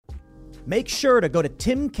Make sure to go to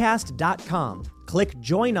timcast.com, click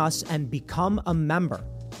join us, and become a member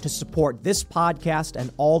to support this podcast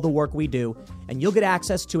and all the work we do. And you'll get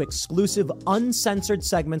access to exclusive uncensored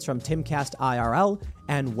segments from Timcast IRL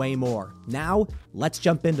and way more. Now, let's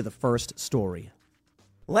jump into the first story.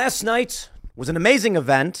 Last night was an amazing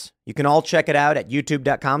event. You can all check it out at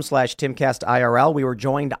youtube.com/TimcastIRL. We were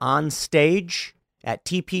joined on stage at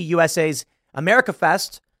TPUSA's America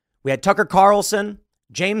Fest. We had Tucker Carlson,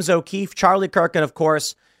 James O'Keefe, Charlie Kirk, and of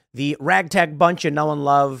course, the ragtag bunch you know and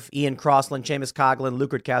love, Ian Crossland, Seamus Coughlin,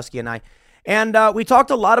 Luke Rutkowski, and I. And we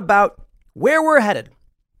talked a lot about where we're headed.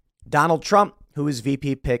 Donald Trump, who his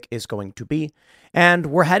VP pick is going to be. And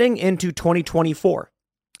we're heading into 2024.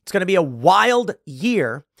 It's going to be a wild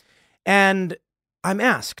year. And I'm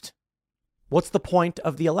asked, what's the point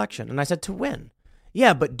of the election? And I said, to win.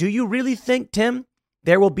 Yeah, but do you really think, Tim,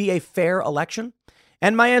 there will be a fair election?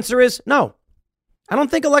 And my answer is no. I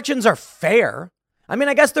don't think elections are fair. I mean,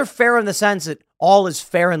 I guess they're fair in the sense that all is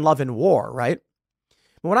fair in love and war, right?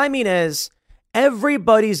 But what I mean is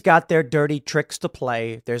everybody's got their dirty tricks to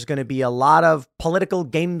play. There's going to be a lot of political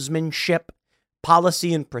gamesmanship,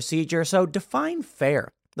 policy and procedure. So define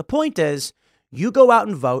fair. The point is you go out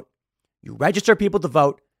and vote, you register people to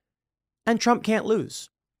vote, and Trump can't lose.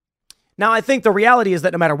 Now, I think the reality is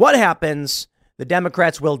that no matter what happens, the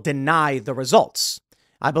Democrats will deny the results.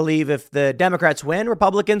 I believe if the Democrats win,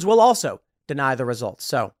 Republicans will also deny the results.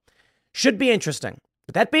 So, should be interesting.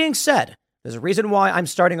 But that being said, there's a reason why I'm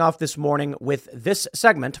starting off this morning with this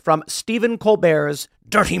segment from Stephen Colbert's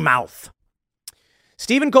Dirty Mouth.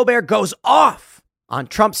 Stephen Colbert goes off on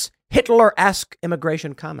Trump's Hitler-esque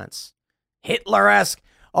immigration comments. Hitler-esque.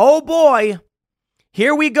 Oh boy.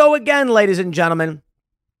 Here we go again, ladies and gentlemen.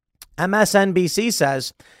 MSNBC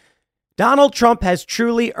says, Donald Trump has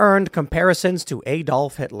truly earned comparisons to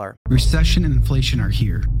Adolf Hitler. Recession and inflation are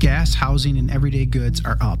here. Gas, housing, and everyday goods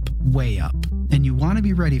are up, way up. And you want to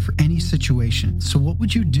be ready for any situation. So what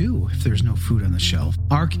would you do if there's no food on the shelf?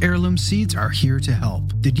 ARC Heirloom Seeds are here to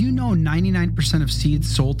help. Did you know 99% of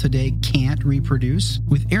seeds sold today can't reproduce?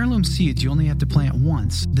 With Heirloom Seeds, you only have to plant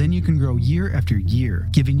once. Then you can grow year after year,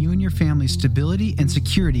 giving you and your family stability and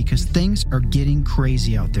security because things are getting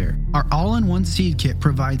crazy out there. Our all-in-one seed kit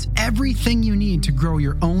provides everything you need to grow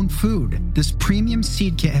your own food. This premium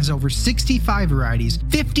seed kit has over 65 varieties,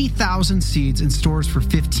 50,000 seeds, and stores for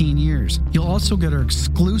 15 years. You'll also get our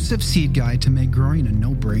exclusive seed guide to make growing a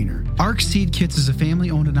no-brainer. ARC Seed Kits is a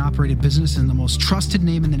family-owned and operated business and the most trusted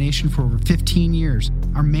name in the nation for over 15 years.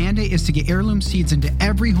 Our mandate is to get heirloom seeds into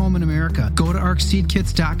every home in America. Go to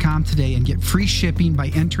arcseedkits.com today and get free shipping by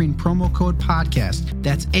entering promo code podcast.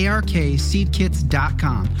 That's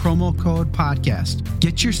ARKseedkits.com, promo code podcast.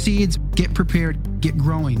 Get your seeds, get prepared, get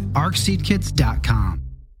growing. arcseedkits.com.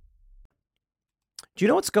 Do you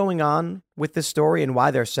know what's going on with this story and why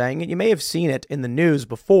they're saying it? You may have seen it in the news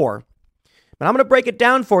before, but I'm going to break it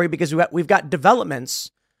down for you because we've got developments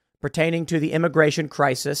pertaining to the immigration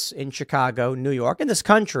crisis in Chicago, New York, and this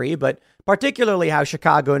country, but particularly how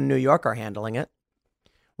Chicago and New York are handling it.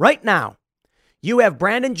 Right now, you have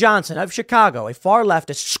Brandon Johnson of Chicago, a far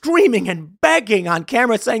leftist, screaming and begging on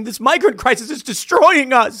camera saying this migrant crisis is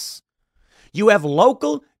destroying us. You have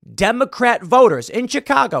local Democrat voters in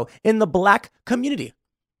Chicago, in the black community,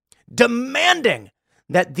 demanding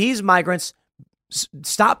that these migrants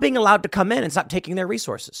stop being allowed to come in and stop taking their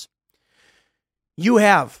resources. You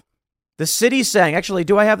have the city saying, actually,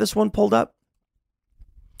 do I have this one pulled up?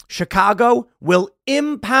 Chicago will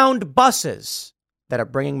impound buses that are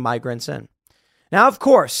bringing migrants in. Now, of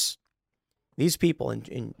course, these people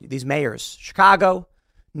in these mayors, Chicago,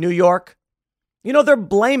 New York, you know, they're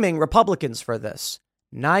blaming Republicans for this.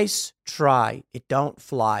 Nice try. It don't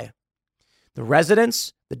fly. The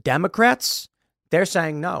residents, the Democrats, they're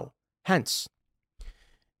saying no. Hence,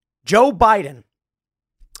 Joe Biden.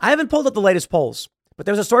 I haven't pulled up the latest polls, but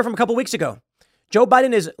there was a story from a couple weeks ago. Joe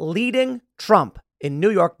Biden is leading Trump in New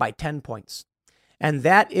York by 10 points. And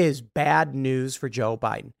that is bad news for Joe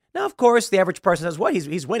Biden. Now, of course, the average person says, what?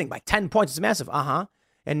 He's winning by 10 points. It's massive.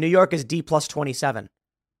 And New York is D plus 27.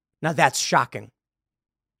 Now, that's shocking.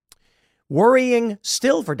 Worrying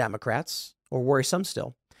still for Democrats, or worrisome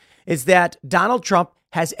still, is that Donald Trump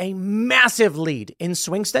has a massive lead in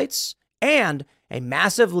swing states and a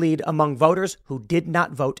massive lead among voters who did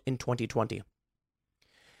not vote in 2020.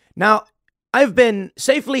 Now, I've been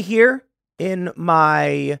safely here in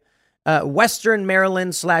my Western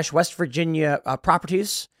Maryland / West Virginia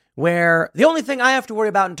properties, where the only thing I have to worry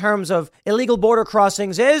about in terms of illegal border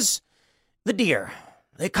crossings is the deer.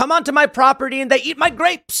 They come onto my property and they eat my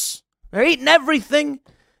grapes. They're eating everything.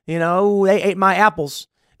 You know, they ate my apples.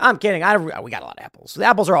 I'm kidding. We got a lot of apples. The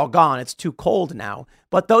apples are all gone. It's too cold now.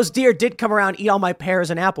 But those deer did come around, eat all my pears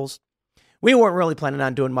and apples. We weren't really planning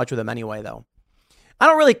on doing much with them anyway, though. I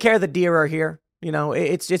don't really care the deer are here. You know,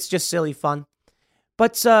 it's just silly fun.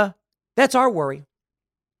 But that's our worry.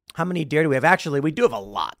 How many deer do we have? Actually, we do have a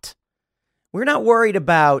lot. We're not worried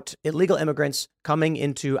about illegal immigrants coming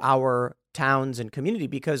into our towns and community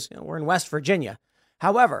because we're in West Virginia.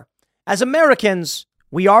 However, as Americans,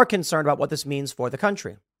 we are concerned about what this means for the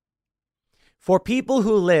country. For people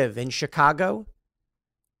who live in Chicago,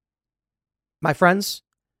 my friends,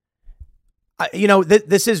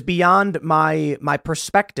 this is beyond my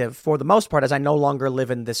perspective for the most part, as I no longer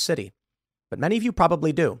live in this city. But many of you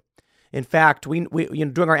probably do. In fact, we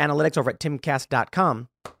doing our analytics over at timcast.com,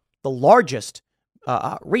 the largest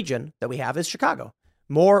region that we have is Chicago.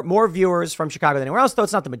 More viewers from Chicago than anywhere else, though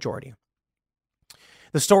it's not the majority.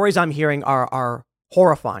 The stories I'm hearing are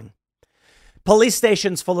horrifying. Police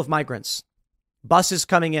stations full of migrants, buses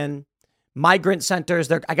coming in, migrant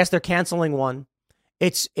centers. I guess they're canceling one.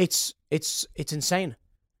 It's insane.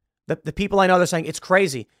 The people I know, they're saying it's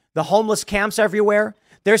crazy. The homeless camps everywhere.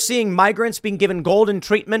 They're seeing migrants being given golden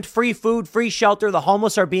treatment, free food, free shelter. The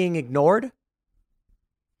homeless are being ignored.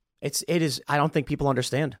 It is. I don't think people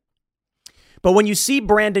understand. But when you see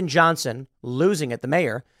Brandon Johnson losing it, the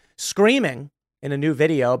mayor, screaming in a new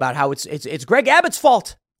video about how it's Greg Abbott's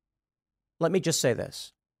fault. Let me just say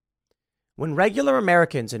this. When regular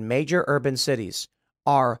Americans in major urban cities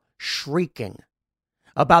are shrieking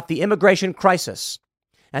about the immigration crisis,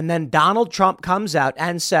 and then Donald Trump comes out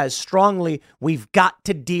and says strongly, we've got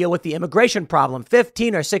to deal with the immigration problem,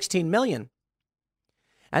 15 or 16 million.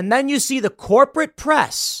 And then you see the corporate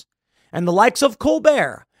press and the likes of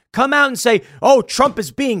Colbert come out and say, oh, Trump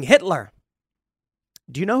is being Hitler.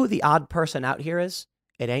 Do you know who the odd person out here is?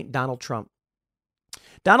 It ain't Donald Trump.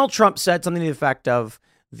 Donald Trump said something to the effect of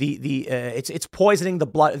it's poisoning the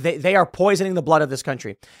blood. They are poisoning the blood of this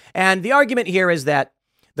country. And the argument here is that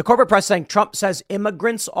the corporate press saying Trump says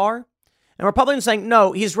immigrants are, and Republicans saying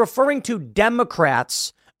no, he's referring to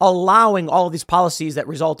Democrats allowing all of these policies that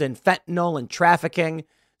result in fentanyl and trafficking.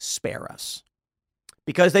 Spare us.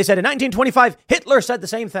 Because they said in 1925, Hitler said the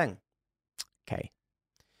same thing. Okay.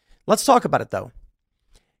 Let's talk about it, though.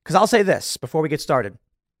 Because I'll say this before we get started.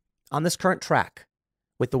 On this current track,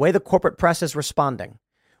 with the way the corporate press is responding,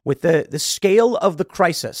 with the scale of the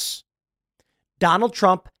crisis, Donald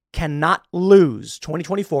Trump cannot lose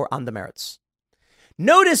 2024 on the merits.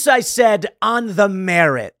 Notice I said on the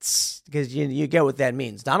merits, because you get what that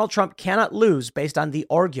means. Donald Trump cannot lose based on the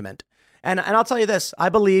argument. And I'll tell you this. I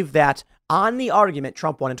believe that on the argument,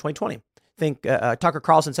 Trump won in 2020. I think Tucker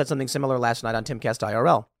Carlson said something similar last night on Timcast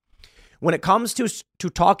IRL. When it comes to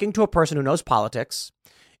talking to a person who knows politics,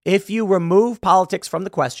 if you remove politics from the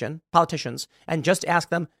question, politicians, and just ask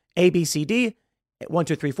them A, B, C, D, 1,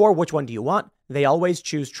 2, 3, 4, which one do you want? They always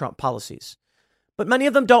choose Trump policies. But many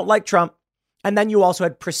of them don't like Trump. And then you also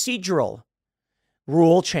had procedural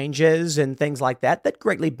rule changes and things like that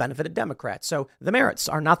greatly benefited Democrats. So the merits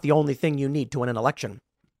are not the only thing you need to win an election.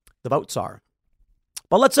 The votes are.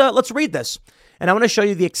 But let's read this. And I want to show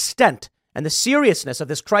you the extent and the seriousness of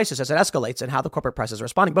this crisis as it escalates and how the corporate press is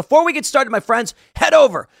responding. Before we get started, my friends, head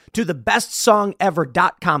over to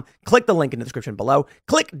thebestsongever.com. Click the link in the description below.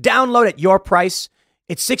 Click download at your price.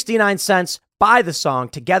 It's 69 cents. Buy the song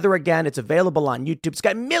Together Again. It's available on YouTube. It's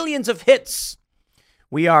got millions of hits.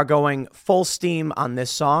 We are going full steam on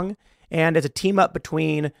this song. And it's a team up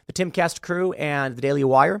between the Timcast crew and the Daily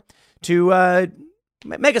Wire to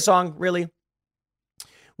make a song, really.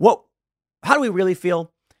 How do we really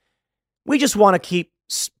feel? We just want to keep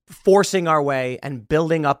forcing our way and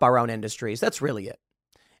building up our own industries. That's really it.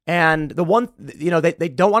 And the one, they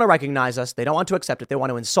don't want to recognize us. They don't want to accept it. They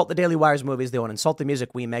want to insult the Daily Wire's movies. They want to insult the music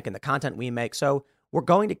we make and the content we make. So we're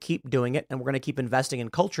going to keep doing it, and we're going to keep investing in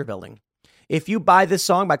culture building. If you buy this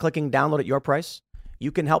song by clicking download at your price,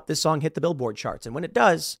 you can help this song hit the Billboard charts. And when it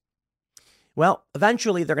does, well,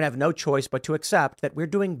 eventually they're going to have no choice but to accept that we're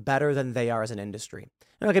doing better than they are as an industry.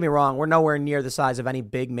 And don't get me wrong, we're nowhere near the size of any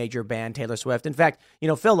big major band, Taylor Swift. In fact,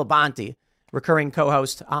 Phil Labonte, recurring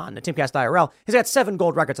co-host on the Timcast IRL, has got 7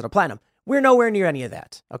 gold records and a platinum. We're nowhere near any of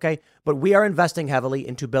that, okay? But we are investing heavily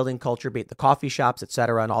into building culture, be it the coffee shops,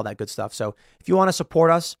 etc., and all that good stuff. So if you want to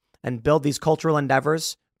support us and build these cultural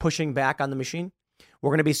endeavors, pushing back on the machine,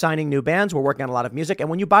 we're going to be signing new bands. We're working on a lot of music.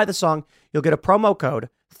 And when you buy the song, you'll get a promo code,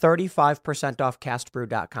 35% off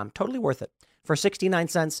castbrew.com. Totally worth it. For 69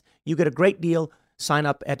 cents, you get a great deal. Sign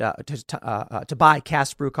up to buy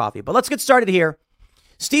Cast Brew coffee. But let's get started here.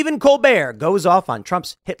 Stephen Colbert goes off on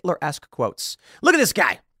Trump's Hitler-esque quotes. Look at this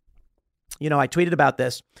guy. I tweeted about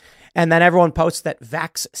this. And then everyone posts that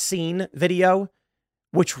vaccine video,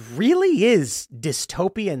 which really is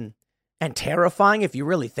dystopian and terrifying if you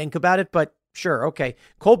really think about it. But sure, okay.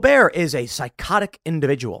 Colbert is a psychotic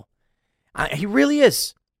individual. He really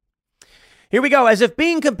is. Here we go. As if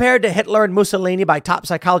being compared to Hitler and Mussolini by top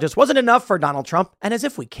psychologists wasn't enough for Donald Trump, and as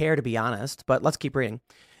if we care, to be honest, but let's keep reading.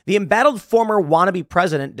 The embattled former wannabe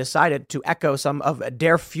president decided to echo some of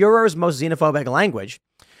Der Fuhrer's most xenophobic language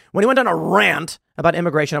when he went on a rant about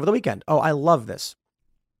immigration over the weekend. Oh, I love this.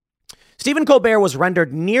 Stephen Colbert was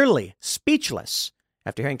rendered nearly speechless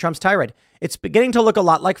after hearing Trump's tirade. It's beginning to look a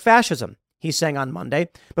lot like fascism, he's saying on Monday,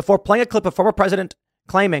 before playing a clip of former president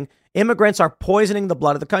claiming immigrants are poisoning the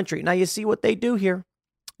blood of the country. Now, you see what they do here.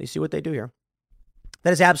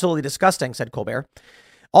 That is absolutely disgusting, said Colbert.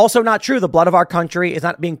 Also not true. The blood of our country is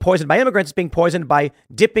not being poisoned by immigrants. It's being poisoned by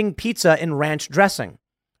dipping pizza in ranch dressing,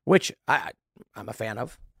 which I'm a fan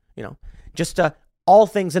of, just all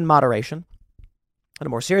things in moderation. On a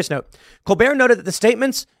more serious note, Colbert noted that the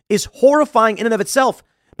statements is horrifying in and of itself,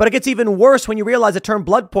 but it gets even worse when you realize the term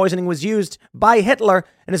blood poisoning was used by Hitler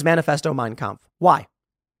in his manifesto Mein Kampf. Why?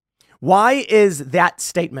 Why is that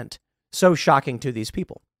statement so shocking to these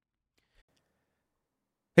people?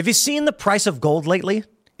 Have you seen the price of gold lately?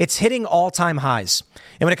 It's hitting all-time highs.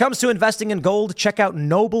 And when it comes to investing in gold, check out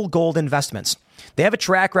Noble Gold Investments. They have a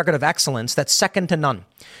track record of excellence that's second to none.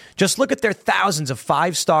 Just look at their thousands of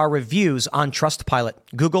five-star reviews on Trustpilot,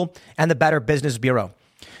 Google, and the Better Business Bureau.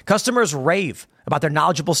 Customers rave about their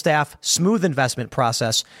knowledgeable staff, smooth investment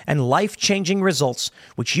process, and life-changing results,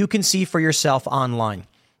 which you can see for yourself online.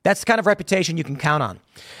 That's the kind of reputation you can count on.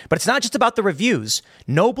 But it's not just about the reviews.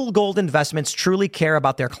 Noble Gold Investments truly care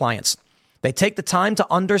about their clients. They take the time to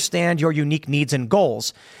understand your unique needs and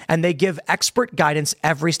goals, and they give expert guidance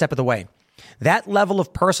every step of the way. That level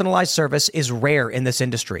of personalized service is rare in this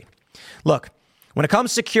industry. Look, when it comes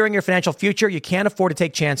to securing your financial future, you can't afford to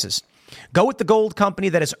take chances. Go with the gold company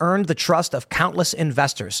that has earned the trust of countless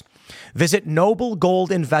investors. Visit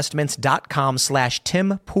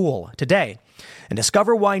noblegoldinvestments.com/Tim Pool today and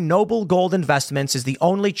discover why Noble Gold Investments is the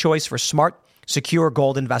only choice for smart, secure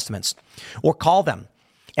gold investments. Or call them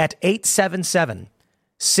at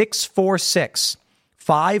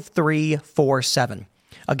 877-646-5347.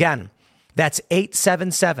 Again, that's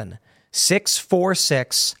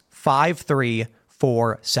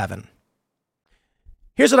 877-646-5347.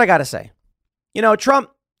 Here's what I got to say.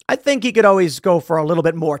 Trump, I think he could always go for a little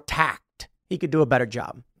bit more tact. He could do a better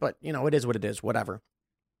job. But, it is what it is, whatever.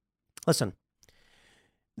 Listen,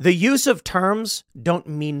 the use of terms don't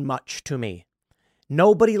mean much to me.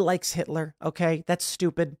 Nobody likes Hitler, okay? That's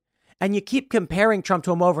stupid. And you keep comparing Trump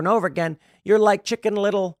to him over and over again. You're like Chicken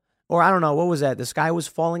Little, or I don't know, what was that? The sky was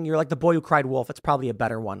falling. You're like the boy who cried wolf. It's probably a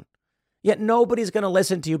better one. Yet nobody's going to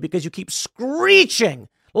listen to you because you keep screeching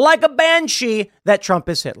like a banshee that Trump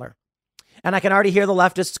is Hitler. And I can already hear the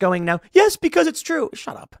leftists going now, yes, because it's true.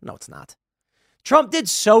 Shut up. No, it's not. Trump did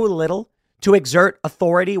so little to exert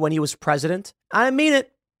authority when he was president. I mean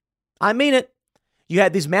it. You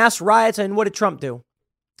had these mass riots, and what did Trump do?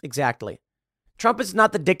 Exactly. Trump is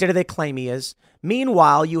not the dictator they claim he is.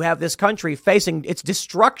 Meanwhile, you have this country facing its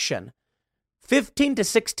destruction. 15 to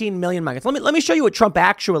 16 million migrants. Let me show you what Trump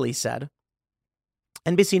actually said.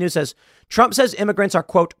 NBC News says, Trump says immigrants are,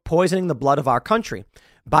 quote, poisoning the blood of our country.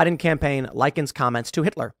 Biden campaign likens comments to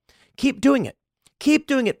Hitler. Keep doing it. Keep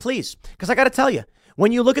doing it, please. Because I got to tell you,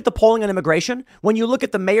 when you look at the polling on immigration, when you look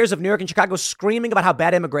at the mayors of New York and Chicago screaming about how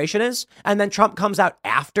bad immigration is, and then Trump comes out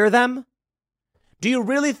after them, do you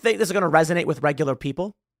really think this is going to resonate with regular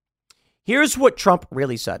people? Here's what Trump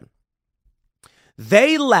really said.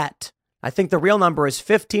 They let, I think the real number is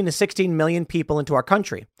 15 to 16 million people into our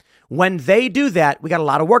country. When they do that, we got a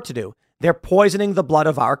lot of work to do. They're poisoning the blood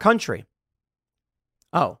of our country.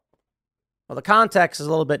 Oh, well, the context is a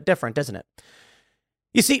little bit different, isn't it?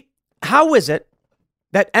 You see, how is it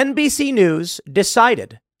that NBC News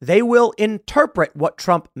decided they will interpret what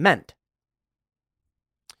Trump meant?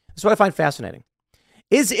 That's what I find fascinating.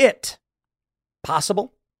 Is it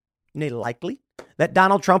possible, likely, that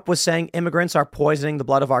Donald Trump was saying immigrants are poisoning the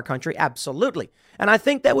blood of our country? Absolutely. And I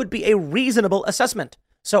think that would be a reasonable assessment.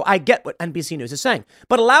 So I get what NBC News is saying.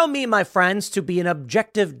 But allow me, my friends, to be an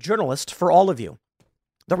objective journalist for all of you.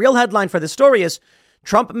 The real headline for this story is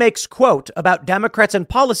Trump makes quote about Democrats and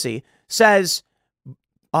policy, says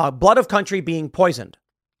blood of country being poisoned.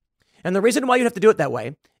 And the reason why you have to do it that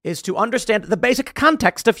way is to understand the basic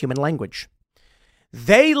context of human language.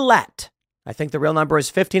 They let, I think the real number is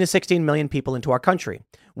 15 to 16 million people into our country.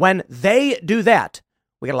 When they do that,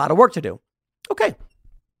 we got a lot of work to do. Okay.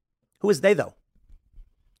 Who is they, though?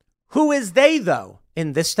 Who is they, though,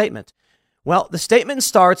 in this statement? Well, the statement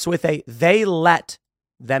starts with they let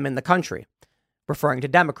them in the country, referring to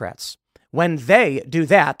Democrats. When they do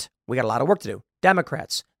that, we got a lot of work to do.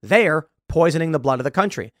 Democrats, they're poisoning the blood of the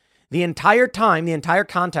country. The entire time, the entire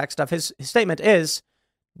context of his statement is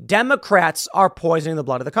Democrats are poisoning the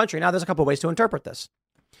blood of the country. Now, there's a couple of ways to interpret this.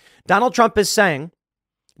 Donald Trump is saying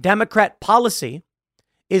Democrat policy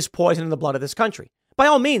is poisoning the blood of this country. By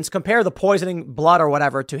all means, compare the poisoning blood or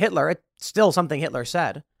whatever to Hitler. It's still something Hitler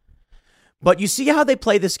said. But you see how they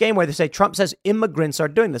play this game where they say Trump says immigrants are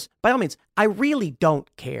doing this. By all means, I really don't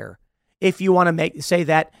care if you want to say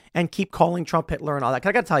that and keep calling Trump Hitler and all that.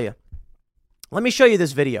 I got to tell you, let me show you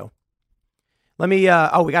this video. Let me.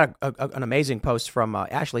 We got an amazing post from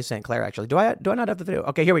Ashley St. Clair. Actually, do I not have the video?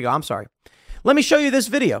 Okay, here we go. I'm sorry. Let me show you this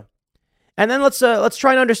video, and then let's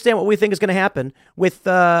try and understand what we think is going to happen with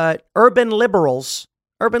urban liberals.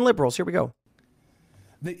 Urban liberals. Here we go.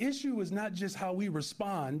 The issue is not just how we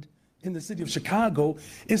respond in the city of Chicago.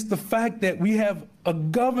 It's the fact that we have a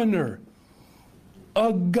governor,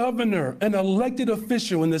 an elected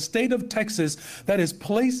official in the state of Texas that is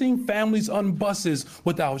placing families on buses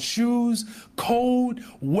without shoes, cold,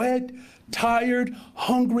 wet, tired,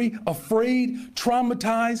 hungry, afraid,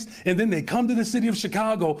 traumatized. And then they come to the city of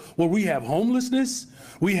Chicago where we have homelessness.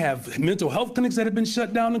 We have mental health clinics that have been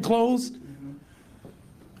shut down and closed.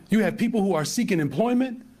 You have people who are seeking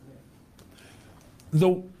employment.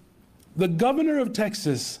 The governor of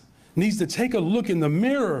Texas needs to take a look in the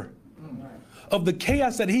mirror of the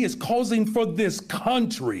chaos that he is causing for this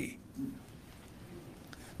country.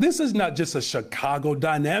 This is not just a Chicago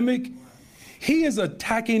dynamic. He is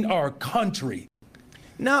attacking our country.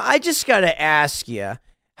 Now, I just got to ask you,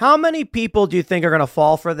 how many people do you think are going to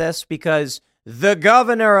fall for this? Because the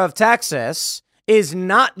governor of Texas is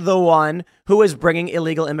not the one who is bringing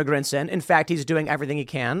illegal immigrants in. In fact, he's doing everything he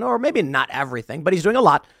can, or maybe not everything, but he's doing a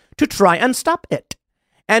lot to try and stop it.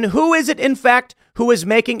 And who is it, in fact, who is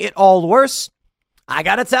making it all worse? I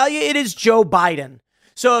got to tell you, it is Joe Biden.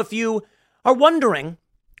 So if you are wondering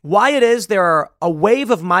why it is there are a wave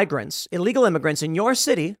of migrants, illegal immigrants in your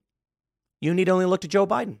city, you need only look to Joe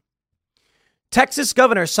Biden. Texas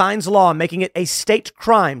governor signs law making it a state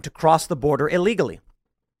crime to cross the border illegally.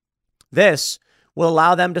 This will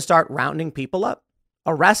allow them to start rounding people up,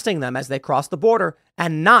 arresting them as they cross the border,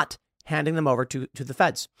 and not handing them over to the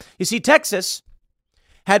feds. You see, Texas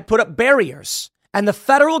had put up barriers, and the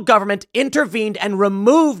federal government intervened and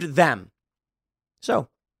removed them. So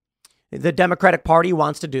the Democratic Party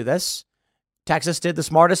wants to do this. Texas did the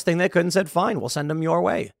smartest thing they could and said, fine, we'll send them your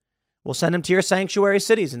way. We'll send them to your sanctuary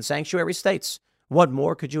cities and sanctuary states. What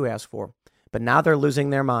more could you ask for? But now they're losing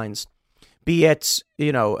their minds. Be it,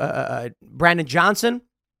 Brandon Johnson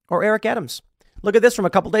or Eric Adams. Look at this from a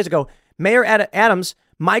couple days ago. Mayor Adams,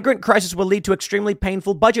 migrant crisis will lead to extremely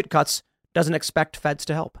painful budget cuts. Doesn't expect feds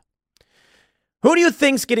to help. Who do you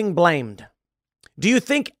think's getting blamed? Do you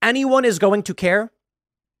think anyone is going to care?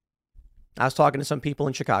 I was talking to some people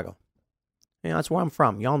in Chicago. That's where I'm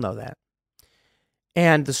from. Y'all know that.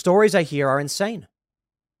 And the stories I hear are insane.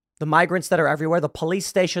 The migrants that are everywhere, the police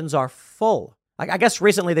stations are full. I guess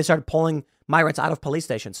recently they started pulling migrants out of police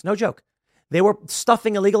stations. No joke. They were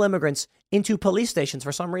stuffing illegal immigrants into police stations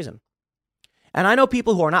for some reason. And I know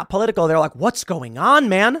people who are not political. They're like, what's going on,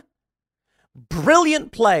 man?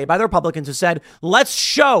 Brilliant play by the Republicans who said, let's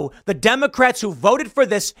show the Democrats who voted for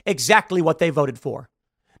this exactly what they voted for.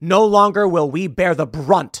 No longer will we bear the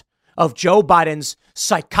brunt of Joe Biden's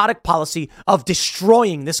psychotic policy of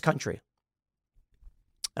destroying this country.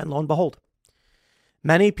 And lo and behold,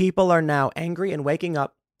 many people are now angry and waking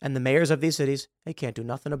up, and the mayors of these cities, they can't do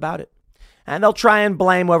nothing about it. And they'll try and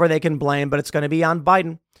blame whoever they can blame, but it's going to be on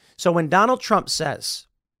Biden. So when Donald Trump says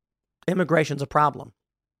immigration's a problem,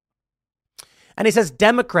 and he says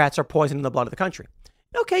Democrats are poisoning the blood of the country.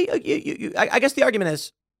 Okay, I guess the argument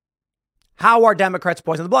is, how are Democrats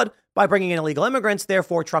poisoning the blood? By bringing in illegal immigrants.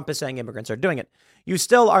 Therefore, Trump is saying immigrants are doing it. You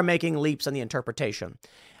still are making leaps in the interpretation.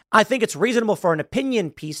 I think it's reasonable for an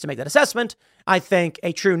opinion piece to make that assessment. I think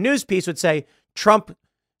a true news piece would say Trump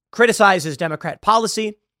criticizes Democrat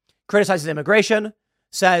policy, criticizes immigration,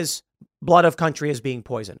 says blood of country is being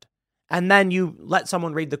poisoned. And then you let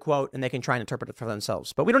someone read the quote and they can try and interpret it for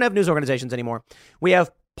themselves. But we don't have news organizations anymore. We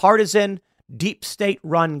have partisan, deep state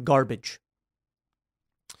run garbage.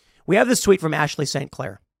 We have this tweet from Ashley St.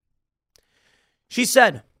 Clair. She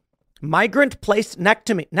said, migrant placed next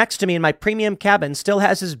to me in my premium cabin still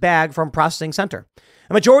has his bag from processing center.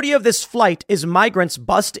 A majority of this flight is migrants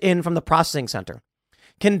bussed in from the processing center.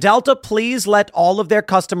 Can Delta please let all of their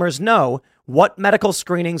customers know what medical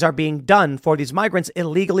screenings are being done for these migrants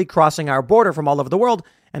illegally crossing our border from all over the world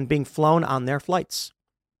and being flown on their flights?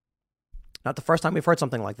 Not the first time we've heard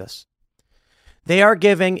something like this. They are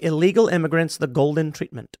giving illegal immigrants the golden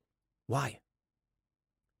treatment. Why?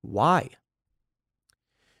 Why?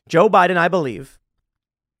 Joe Biden, I believe,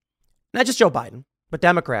 not just Joe Biden, but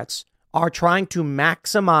Democrats are trying to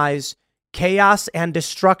maximize chaos and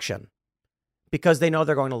destruction because they know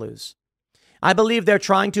they're going to lose. I believe they're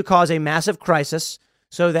trying to cause a massive crisis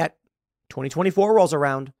so that 2024 rolls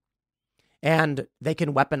around and they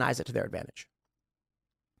can weaponize it to their advantage.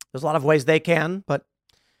 There's a lot of ways they can, but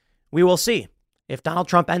we will see. If Donald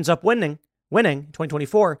Trump ends up winning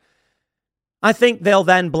 2024, I think they'll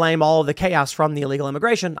then blame all of the chaos from the illegal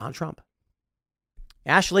immigration on Trump.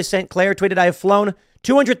 Ashley St. Clair tweeted, I have flown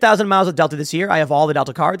 200,000 miles with Delta this year. I have all the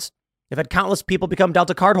Delta cards. I've had countless people become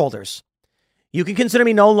Delta card holders. You can consider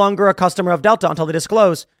me no longer a customer of Delta until they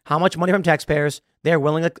disclose how much money from taxpayers they are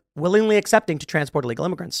willingly accepting to transport illegal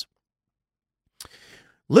immigrants.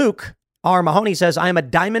 Luke R. Mahoney says, I am a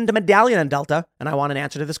diamond medallion on Delta, and I want an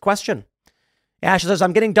answer to this question. Ashley says,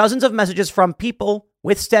 I'm getting dozens of messages from people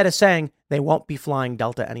with status saying they won't be flying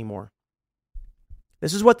Delta anymore.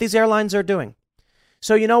 This is what these airlines are doing.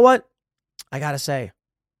 So you know what? I got to say,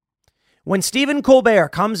 when Stephen Colbert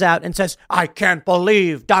comes out and says, I can't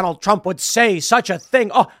believe Donald Trump would say such a thing.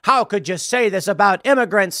 Oh, how could you say this about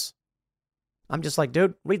immigrants? I'm just like,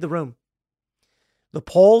 dude, read the room. The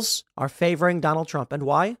polls are favoring Donald Trump. And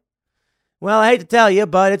why? Well, I hate to tell you,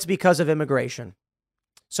 but it's because of immigration.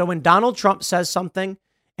 So when Donald Trump says something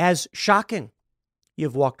as shocking,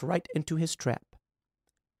 you've walked right into his trap.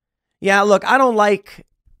 Yeah, look, I don't like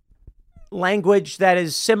language that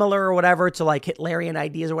is similar or whatever to like Hitlerian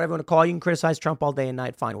ideas or whatever you want to call it. You can criticize Trump all day and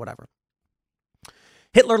night. Fine, whatever.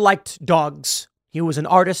 Hitler liked dogs. He was an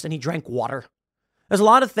artist and he drank water. There's a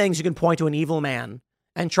lot of things you can point to an evil man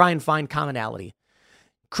and try and find commonality.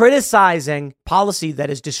 Criticizing policy that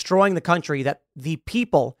is destroying the country that the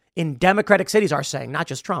people in democratic cities are saying, not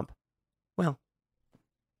just Trump. Well,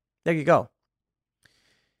 there you go.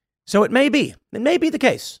 So it may be the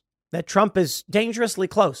case that Trump is dangerously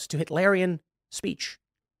close to Hitlerian speech,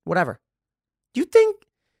 whatever. You think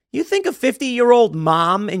a 50-year-old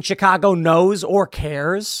mom in Chicago knows or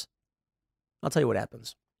cares? I'll tell you what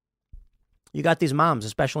happens. You got these moms,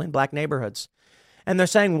 especially in black neighborhoods, and they're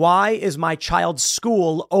saying, why is my child's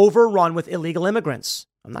school overrun with illegal immigrants?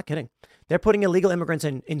 I'm not kidding. They're putting illegal immigrants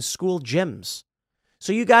in school gyms.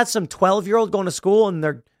 So you got some 12-year-old going to school and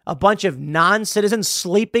they're a bunch of non-citizens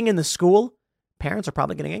sleeping in the school. Parents are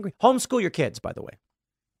probably getting angry. Homeschool your kids, by the way.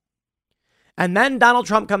 And then Donald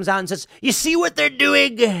Trump comes out and says, you see what they're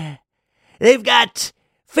doing? They've got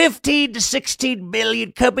 15 to 16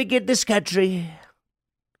 million coming in this country.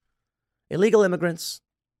 Illegal immigrants.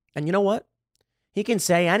 And you know what? He can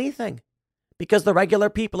say anything because the regular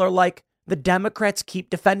people are like, the Democrats keep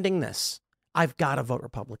defending this. I've got to vote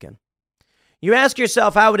Republican. You ask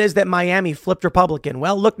yourself how it is that Miami flipped Republican.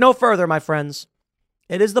 Well, look no further, my friends.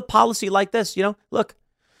 It is the policy like this. You know, look,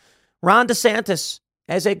 Ron DeSantis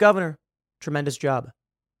as a governor, tremendous job.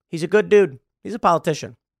 He's a good dude. He's a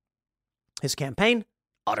politician. His campaign,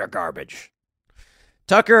 utter garbage.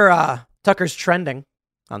 Tucker's trending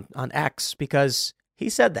on X because he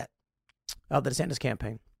said that of the DeSantis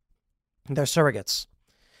campaign. They're surrogates.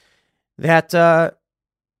 That,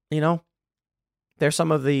 they're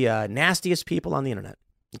some of the nastiest people on the internet.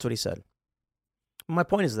 That's what he said. My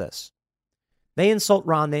point is this. They insult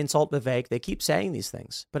Ron, they insult Vivek, they keep saying these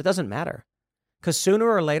things, but it doesn't matter. Because sooner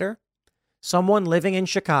or later, someone living in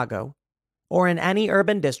Chicago or in any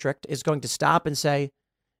urban district is going to stop and say,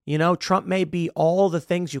 you know, Trump may be all the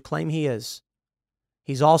things you claim he is.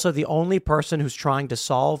 He's also the only person who's trying to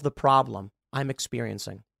solve the problem I'm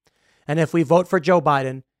experiencing. And if we vote for Joe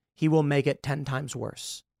Biden, he will make it 10 times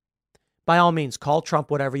worse. By all means, call Trump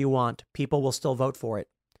whatever you want. People will still vote for it.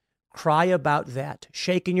 Cry about that,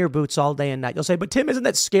 shaking your boots all day and night. You'll say, but Tim, isn't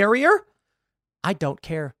that scarier? I don't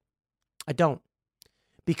care. I don't.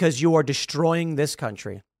 Because you are destroying this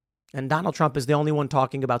country. And Donald Trump is the only one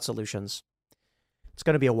talking about solutions. It's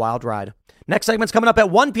going to be a wild ride. Next segment's coming up at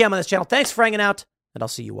 1 p.m. on this channel. Thanks for hanging out, and I'll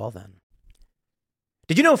see you all then.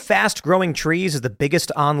 Did you know Fast Growing Trees is the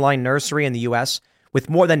biggest online nursery in the U.S. with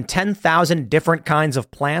more than 10,000 different kinds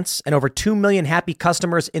of plants and over 2 million happy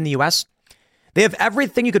customers in the U.S.? They have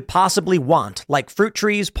everything you could possibly want, like fruit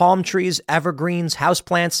trees, palm trees, evergreens,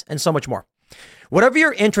 houseplants, and so much more. Whatever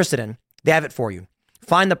you're interested in, they have it for you.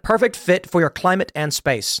 Find the perfect fit for your climate and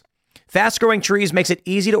space. Fast Growing Trees makes it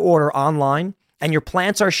easy to order online, and your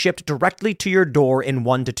plants are shipped directly to your door in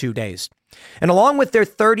 1 to 2 days. And along with their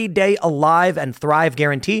 30-day Alive and Thrive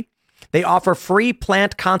guarantee, they offer free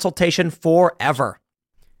plant consultation forever.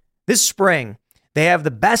 This spring, they have the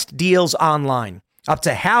best deals online. up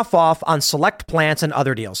to half off on select plants and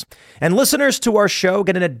other deals. And listeners to our show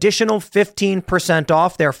get an additional 15%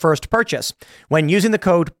 off their first purchase when using the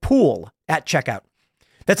code POOL at checkout.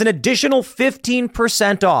 That's an additional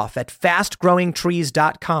 15% off at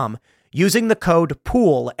fastgrowingtrees.com using the code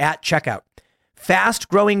POOL at checkout.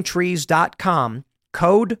 Fastgrowingtrees.com,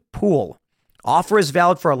 code POOL. Offer is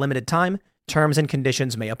valid for a limited time. Terms and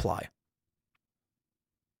conditions may apply.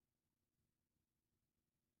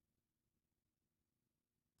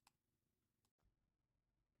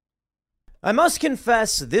 I must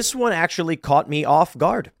confess, this one actually caught me off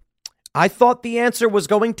guard. I thought the answer was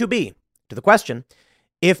going to be, to the question,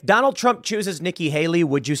 if Donald Trump chooses Nikki Haley,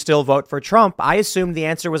 would you still vote for Trump? I assumed the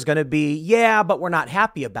answer was going to be, yeah, but we're not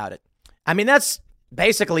happy about it. I mean, that's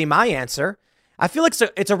basically my answer. I feel like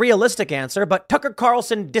it's a realistic answer, but Tucker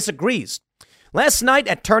Carlson disagrees. Last night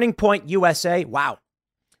at Turning Point USA, wow.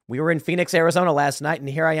 We were in Phoenix, Arizona last night, and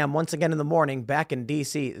here I am once again in the morning back in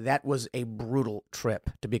D.C. That was a brutal trip,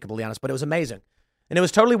 to be completely honest, but it was amazing. And it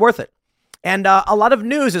was totally worth it. And a lot of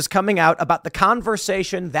news is coming out about the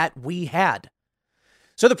conversation that we had.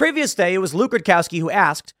 So the previous day, it was Luke Rudkowski who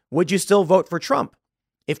asked, would you still vote for Trump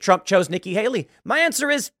if Trump chose Nikki Haley? My answer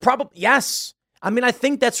is probably yes. I mean, I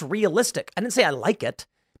think that's realistic. I didn't say I like it.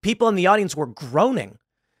 People in the audience were groaning.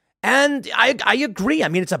 And I agree. I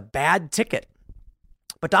mean, it's a bad ticket.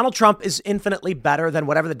 But Donald Trump is infinitely better than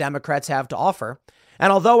whatever the Democrats have to offer.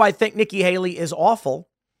 And although I think Nikki Haley is awful,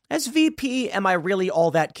 as VP, am I really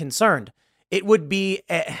all that concerned? It would be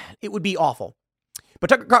awful. But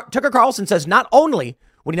Tucker Carlson says not only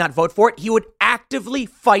would he not vote for it, he would actively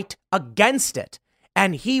fight against it.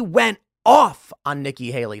 And he went off on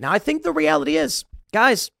Nikki Haley. Now, I think the reality is,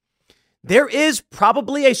 guys, there is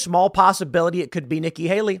probably a small possibility it could be Nikki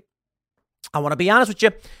Haley. I want to be honest with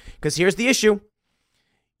you, because here's the issue.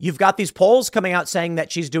 You've got these polls coming out saying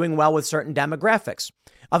that she's doing well with certain demographics.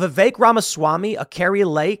 A Vivek Ramaswamy, a Carrie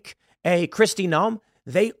Lake, a Kristi Noem,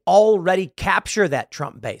 they already capture that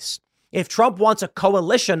Trump base. If Trump wants a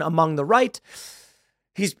coalition among the right,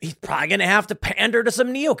 he's probably going to have to pander to some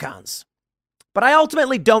neocons. But I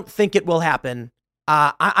ultimately don't think it will happen.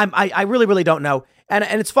 I really, really don't know.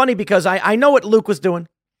 And it's funny because I know what Luke was doing.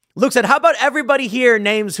 Luke said, how about everybody here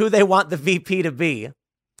names who they want the VP to be?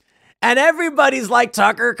 And everybody's like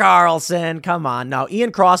Tucker Carlson. Come on. No,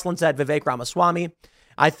 Ian Crossland said Vivek Ramaswamy.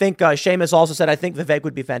 I think Seamus also said, I think Vivek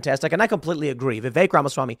would be fantastic. And I completely agree. Vivek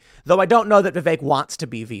Ramaswamy, though I don't know that Vivek wants to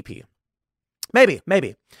be VP. Maybe.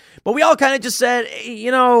 But we all kind of just said,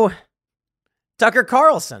 Tucker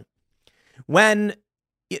Carlson. When,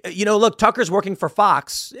 look, Tucker's working for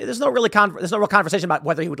Fox. There's no real conversation about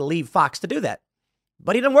whether he would leave Fox to do that.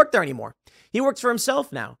 But he didn't work there anymore. He works for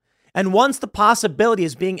himself now. And once the possibility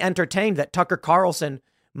is being entertained that Tucker Carlson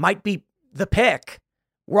might be the pick,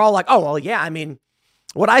 we're all like, oh, well, yeah. I mean,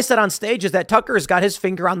 what I said on stage is that Tucker has got his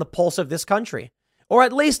finger on the pulse of this country, or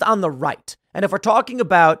at least on the right. And if we're talking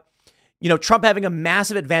about, Trump having a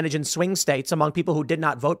massive advantage in swing states among people who did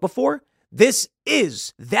not vote before, that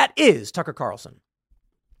is Tucker Carlson.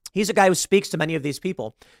 He's a guy who speaks to many of these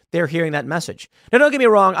people. They're hearing that message. Now, don't get me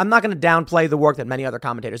wrong. I'm not going to downplay the work that many other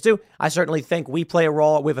commentators do. I certainly think we play a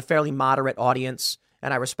role. We have a fairly moderate audience,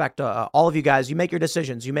 and I respect all of you guys. You make your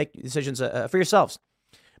decisions. You make decisions for yourselves.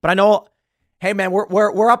 But I know, hey, man,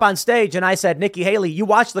 we're up on stage, and I said, Nikki Haley, you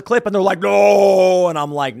watch the clip, and they're like, no. And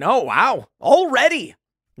I'm like, no, wow, already?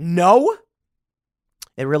 No?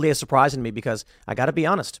 It really is surprising to me because I got to be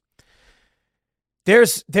honest.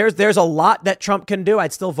 There's a lot that Trump can do.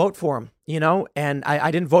 I'd still vote for him, and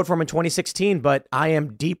I didn't vote for him in 2016, but I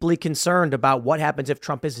am deeply concerned about what happens if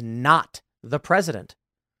Trump is not the president.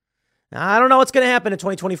 Now, I don't know what's going to happen in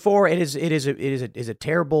 2024. It is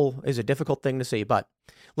a difficult thing to see, but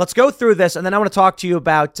let's go through this. And then I want to talk to you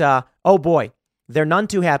about, oh boy, they're none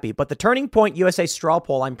too happy, but the Turning Point USA straw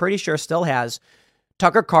poll, I'm pretty sure still has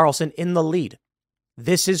Tucker Carlson in the lead.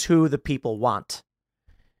 This is who the people want.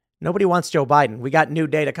 Nobody wants Joe Biden. We got new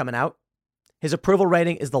data coming out. His approval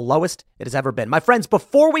rating is the lowest it has ever been. My friends,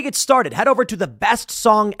 before we get started, head over to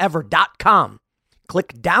thebestsongever.com.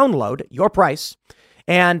 Click download your price.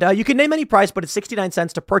 And you can name any price, but it's 69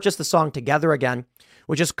 cents to purchase the song Together Again,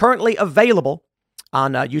 which is currently available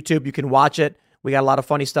on YouTube. You can watch it. We got a lot of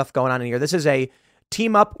funny stuff going on in here. This is a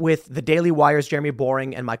team up with the Daily Wire's Jeremy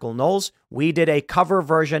Boring and Michael Knowles. We did a cover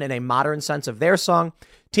version in a modern sense of their song,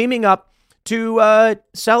 teaming up to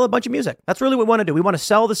sell a bunch of music. That's really what we want to do. We want to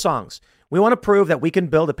sell the songs. We want to prove that we can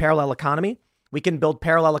build a parallel economy. We can build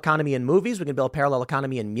parallel economy in movies. We can build parallel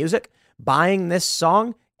economy in music. Buying this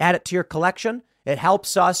song, add it to your collection. It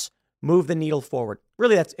helps us move the needle forward.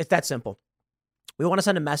 Really, it's that simple. We want to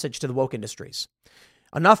send a message to the woke industries.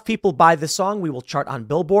 Enough people buy this song, we will chart on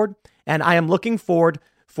Billboard. And I am looking forward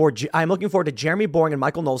to Jeremy Boring and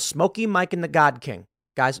Michael Knowles, Smokey Mike and the God King.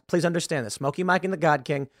 Guys, please understand this. Smokey Mike and the God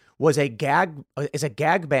King is a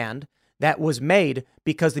gag band that was made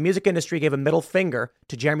because the music industry gave a middle finger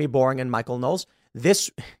to Jeremy Boring and Michael Knowles.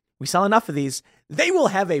 We sell enough of these, they will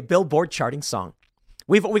have a Billboard charting song.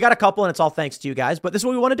 We got a couple, and it's all thanks to you guys, but this is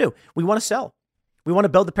what we want to do. We want to sell. We want to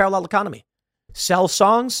build the parallel economy. Sell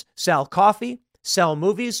songs, sell coffee, sell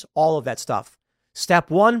movies, all of that stuff.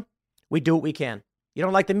 Step one, we do what we can. You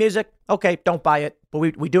don't like the music? Okay, don't buy it. But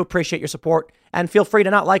we do appreciate your support, and feel free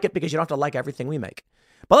to not like it because you don't have to like everything we make.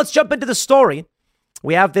 But let's jump into the story.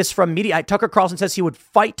 We have this from Media. Tucker Carlson says he would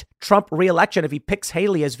fight Trump re-election if he picks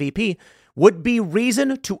Haley as VP. Would be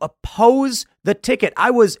reason to oppose the ticket.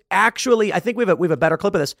 I think we have a better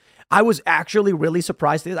clip of this. I was actually really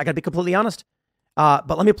surprised. I got to be completely honest. But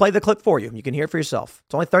let me play the clip for you. You can hear it for yourself.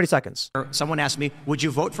 It's only 30 seconds. Someone asked me, would you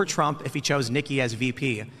vote for Trump if he chose Nikki as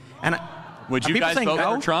VP? And would you guys vote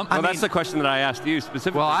for Trump? Well, that's the question that I asked you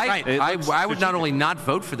specifically. Well, I would not only not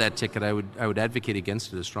vote for that ticket, I would advocate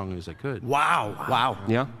against it as strongly as I could. Wow.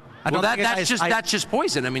 Yeah. Well, that's just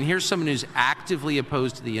poison. I mean, here's someone who's actively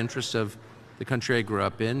opposed to the interests of the country I grew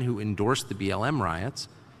up in, who endorsed the BLM riots,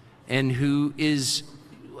 and who is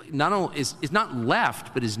not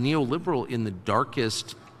left, but is neoliberal in the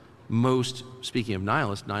darkest, most, speaking of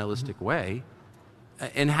nihilistic way,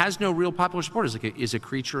 and has no real popular support. Is a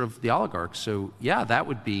creature of the oligarchs. So yeah, that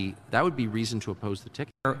would be reason to oppose the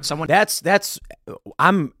ticket.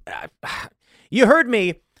 You heard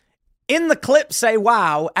me in the clip say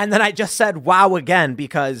wow, and then I just said wow again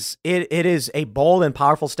because it is a bold and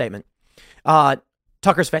powerful statement.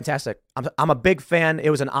 Tucker's fantastic. I'm a big fan. It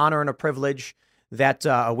was an honor and a privilege that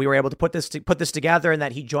we were able to put this together and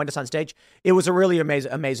that he joined us on stage. It was a really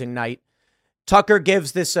amazing night. Tucker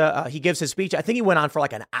gives his speech. I think he went on for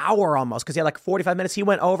like an hour almost because he had like 45 minutes. He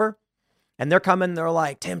went over and they're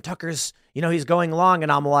like, Tim, Tucker's, he's going long.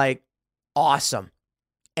 And I'm like, awesome.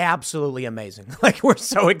 Absolutely amazing. Like, we're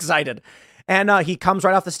so excited. And he comes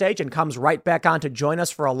right off the stage and comes right back on to join us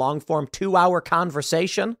for a long form 2-hour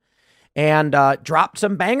conversation and dropped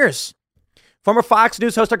some bangers. Former Fox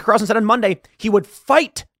News host Tucker Carlson said on Monday he would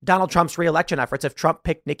fight Donald Trump's re-election efforts if Trump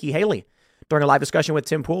picked Nikki Haley. During a live discussion with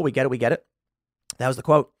Tim Pool, we get it. That was the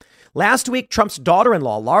quote. Last week, Trump's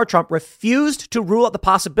daughter-in-law, Laura Trump, refused to rule out the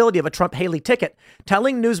possibility of a Trump-Haley ticket,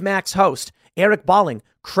 telling Newsmax host Eric Bolling,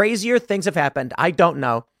 crazier things have happened. I don't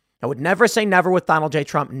know. I would never say never with Donald J.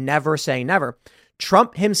 Trump. Never say never.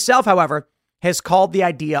 Trump himself, however, has called the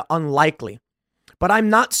idea unlikely. But I'm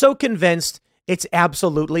not so convinced it's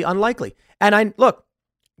absolutely unlikely. And look,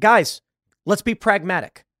 guys, let's be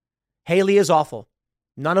pragmatic. Haley is awful.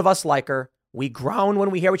 None of us like her. We groan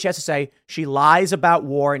when we hear what she has to say. She lies about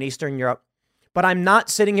war in Eastern Europe. But I'm not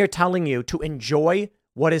sitting here telling you to enjoy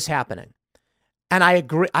what is happening. And I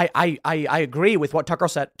agree. I agree with what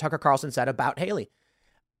Tucker Carlson said about Haley.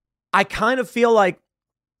 I kind of feel like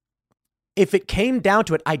if it came down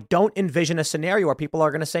to it, I don't envision a scenario where people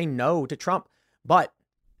are going to say no to Trump. But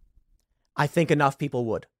I think enough people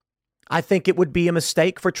would. I think it would be a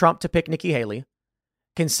mistake for Trump to pick Nikki Haley,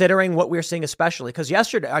 considering what we're seeing, especially because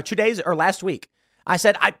last week, I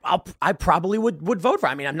said I probably would vote for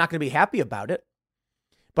her. I mean, I'm not going to be happy about it,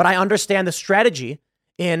 but I understand the strategy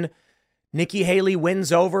in Nikki Haley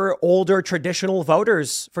wins over older traditional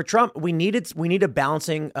voters for Trump. We need a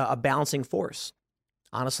balancing force.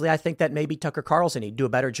 Honestly, I think that maybe Tucker Carlson he'd do a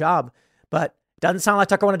better job, but doesn't sound like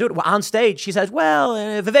Tucker want to do it. Well, on stage, she says, well,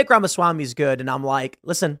 Vivek Ramaswamy's good. And I'm like,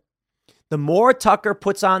 listen, the more Tucker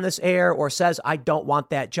puts on this air or says, I don't want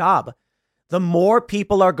that job, the more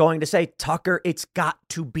people are going to say, Tucker, it's got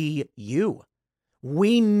to be you.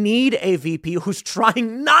 We need a VP who's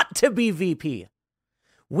trying not to be VP.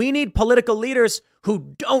 We need political leaders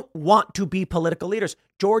who don't want to be political leaders.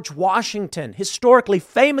 George Washington, historically,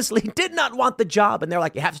 famously, did not want the job. And they're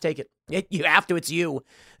like, you have to take it. You have to. It's you.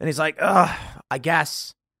 And he's like, I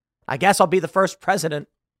guess I'll be the first president.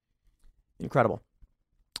 Incredible.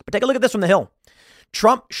 But take a look at this from the Hill.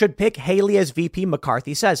 Trump should pick Haley as VP,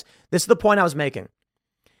 McCarthy says. This is the point I was making.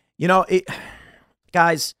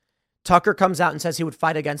 Guys, Tucker comes out and says he would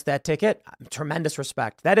fight against that ticket. Tremendous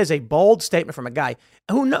respect. That is a bold statement from a guy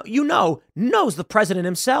who knows the president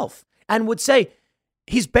himself and would say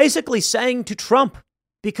he's basically saying to Trump,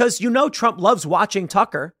 because Trump loves watching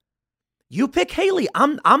Tucker, you pick Haley.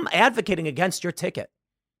 I'm advocating against your ticket.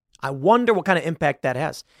 I wonder what kind of impact that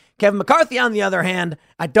has. Kevin McCarthy, on the other hand,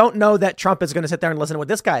 I don't know that Trump is going to sit there and listen to what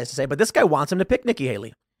this guy has to say, but this guy wants him to pick Nikki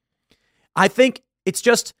Haley. I think it's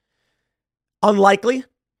just unlikely.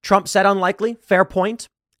 Trump said unlikely. Fair point.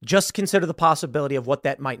 Just consider the possibility of what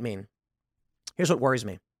that might mean. Here's what worries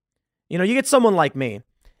me. You know, you get someone like me,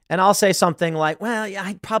 and I'll say something like, well, yeah,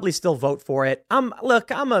 I'd probably still vote for it. I'm a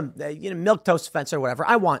milquetoast fence or whatever.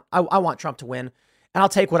 I want Trump to win, and I'll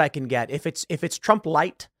take what I can get. If it's Trump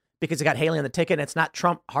light because it got Haley on the ticket and it's not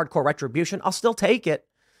Trump hardcore retribution, I'll still take it.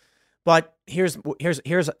 But here's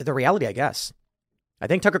the reality, I guess. I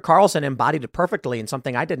think Tucker Carlson embodied it perfectly in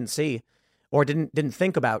something I didn't see or didn't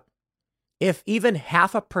think about. If even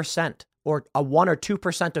 0.5% or a 1 or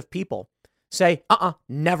 2% of people say,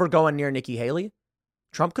 never going near Nikki Haley,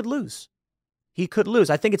 Trump could lose. He could lose.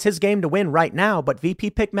 I think it's his game to win right now, but VP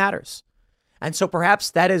pick matters. And so perhaps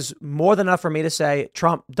that is more than enough for me to say,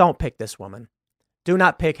 Trump, don't pick this woman. Do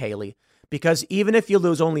not pick Haley, because even if you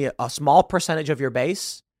lose only a small percentage of your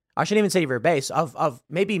base, I shouldn't even say of your base, of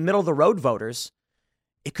maybe middle of the road voters,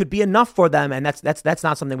 it could be enough for them. And that's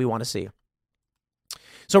not something we want to see.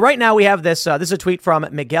 So right now we have this. This is a tweet from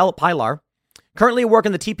Miguel Pilar, currently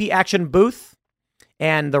working the TP Action booth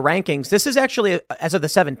and the rankings. This is actually as of the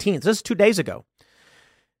 17th. This is 2 days ago.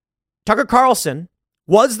 Tucker Carlson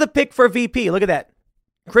was the pick for VP. Look at that.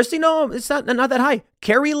 Christie, no, it's not that high.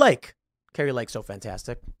 Carrie Lake. Carrie Lake's so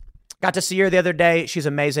fantastic. Got to see her the other day. She's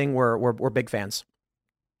amazing. We're big fans.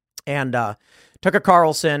 And Tucker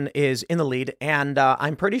Carlson is in the lead. And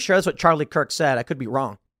I'm pretty sure that's what Charlie Kirk said. I could be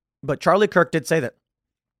wrong. But Charlie Kirk did say that.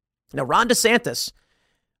 Now, Ron DeSantis,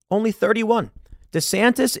 only 31.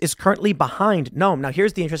 DeSantis is currently behind Noam. Now,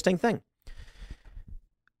 here's the interesting thing.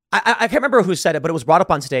 I can't remember who said it, but it was brought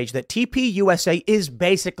up on stage that TPUSA is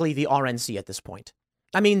basically the RNC at this point.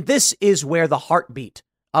 I mean, this is where the heartbeat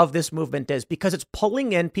of this movement is, because it's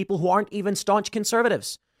pulling in people who aren't even staunch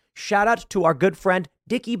conservatives. Shout out to our good friend,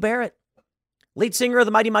 Dickie Barrett, lead singer of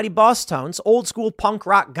the Mighty Mighty Boss Tones, old school punk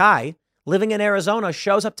rock guy living in Arizona,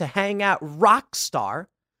 shows up to hang out, rock star.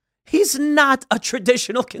 He's not a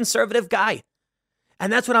traditional conservative guy.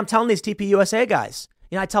 And that's what I'm telling these TPUSA guys.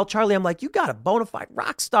 You know, I tell Charlie, I'm like, you got a bona fide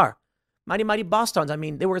rock star. Mighty Mighty Boss Tones. I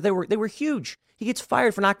mean, they were huge. He gets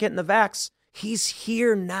fired for not getting the vax. He's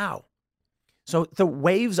here now. So the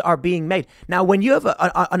waves are being made. Now, when you have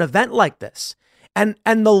an event like this and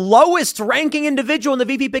the lowest ranking individual in the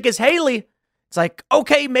VP pick is Haley, it's like,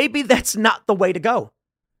 okay, maybe that's not the way to go.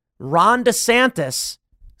 Ron DeSantis,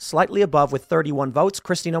 slightly above with 31 votes.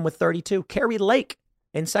 Christie Noem with 32. Carrie Lake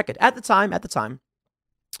in second. At the time,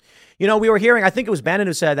 you know, we were hearing, I think it was Bannon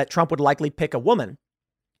who said that Trump would likely pick a woman.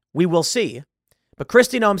 We will see. But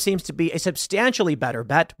Christie Noem seems to be a substantially better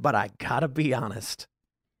bet. But I gotta be honest,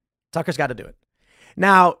 Tucker's got to do it.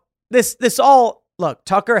 Now, this all, look,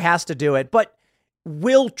 Tucker has to do it. But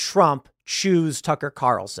will Trump choose Tucker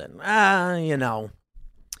Carlson? You know.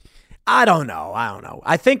 I don't know.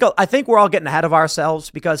 I think we're all getting ahead of ourselves,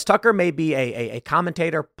 because Tucker may be a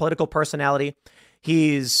commentator, political personality.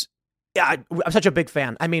 I'm such a big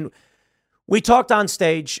fan. I mean, we talked on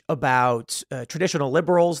stage about traditional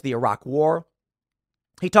liberals, the Iraq War.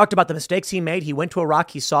 He talked about the mistakes he made. He went to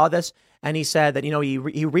Iraq. He saw this, and he said that, you know, he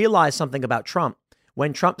realized something about Trump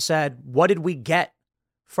when Trump said, what did we get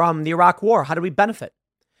from the Iraq War? How did we benefit?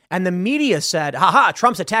 And the media said,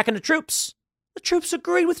 Trump's attacking the troops. The troops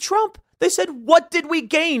agreed with Trump. They said, what did we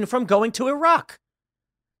gain from going to Iraq?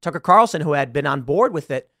 Tucker Carlson, who had been on board with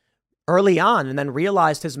it early on and then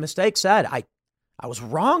realized his mistake, said, I was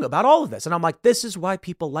wrong about all of this. And I'm like, this is why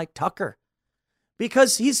people like Tucker,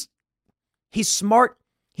 because he's smart.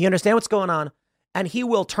 He understands what's going on, and he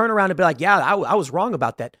will turn around and be like, yeah, I was wrong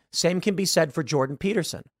about that. Same can be said for Jordan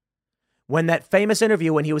Peterson. When that famous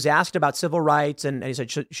interview, when he was asked about civil rights, and he said,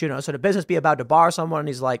 should a business be about to bar someone? And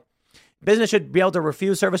he's like, business should be able to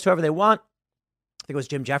refuse service to whoever they want. I think it was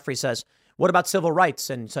Jim Jeffries says, what about civil rights?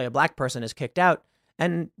 And so a black person is kicked out.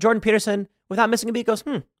 And Jordan Peterson, without missing a beat, goes,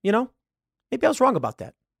 you know, maybe I was wrong about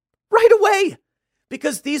that. Right away.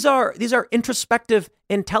 Because these are introspective,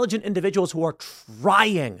 intelligent individuals who are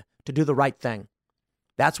trying to do the right thing.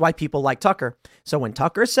 That's why people like Tucker. So when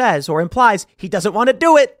Tucker says or implies he doesn't want to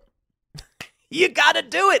do it, you got to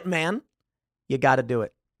do it, man. You got to do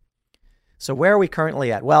it. So where are we currently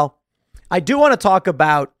at? Well, I do want to talk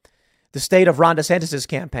about the state of Ron DeSantis'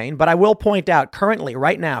 campaign, but I will point out currently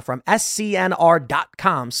right now from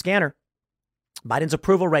SCNR.com scanner, Biden's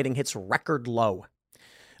approval rating hits record low.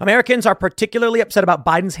 Americans are particularly upset about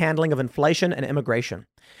Biden's handling of inflation and immigration.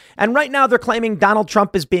 And right now they're claiming Donald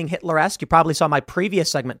Trump is being Hitler-esque. You probably saw my previous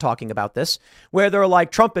segment talking about this, where they're like,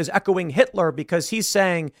 Trump is echoing Hitler because he's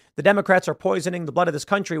saying the Democrats are poisoning the blood of this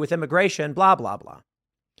country with immigration, blah, blah, blah.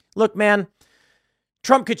 Look, man,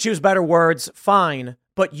 Trump could choose better words, fine,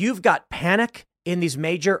 but you've got panic in these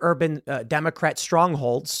major urban Democrat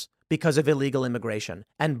strongholds because of illegal immigration.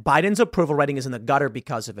 And Biden's approval rating is in the gutter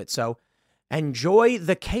because of it. So enjoy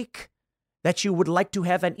the cake that you would like to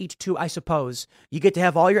have and eat too, I suppose. You get to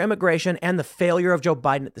have all your immigration and the failure of Joe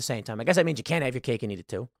Biden at the same time. I guess that means you can't have your cake and eat it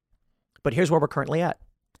too. But here's where we're currently at.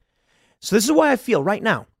 So this is why I feel right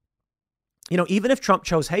now, even if Trump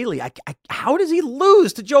chose Haley, how does he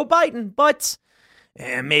lose to Joe Biden? But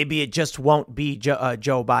maybe it just won't be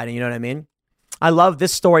Joe Biden. You know what I mean? I love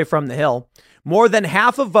this story from The Hill. More than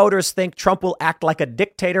half of voters think Trump will act like a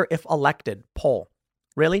dictator if elected. Poll.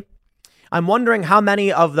 Really? I'm wondering how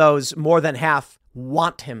many of those more than half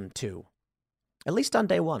want him to, at least on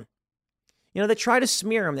day one. They try to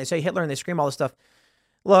smear him. They say Hitler and they scream all this stuff.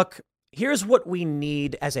 Look, here's what we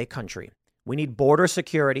need as a country. We need border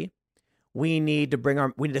security. We need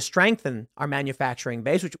to strengthen our manufacturing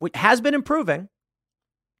base, which has been improving.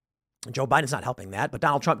 Joe Biden's not helping that, but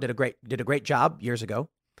Donald Trump did a great job years ago.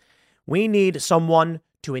 We need someone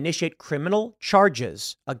to initiate criminal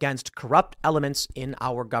charges against corrupt elements in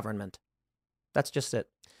our government. That's just it.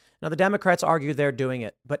 Now, the Democrats argue they're doing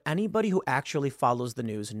it, but anybody who actually follows the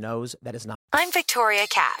news knows that is not. I'm Victoria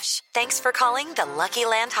Cash. Thanks for calling the Lucky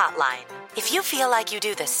Land Hotline. If you feel like you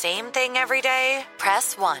do the same thing every day,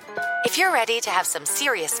 press 1. If you're ready to have some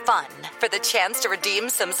serious fun for the chance to redeem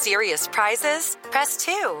some serious prizes, press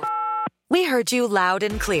 2. We heard you loud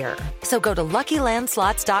and clear. So go to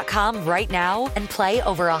LuckyLandSlots.com right now and play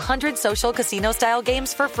over 100 social casino-style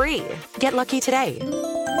games for free. Get lucky today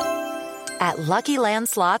at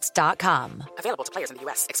LuckyLandSlots.com. Available to players in the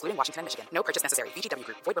U.S., excluding Washington and Michigan. No purchase necessary. VGW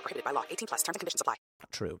Group. Void where prohibited by law. 18+. Terms and conditions apply.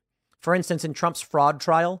 True. For instance, in Trump's fraud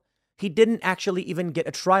trial, he didn't actually even get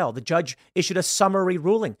a trial. The judge issued a summary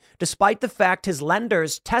ruling, despite the fact his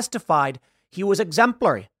lenders testified he was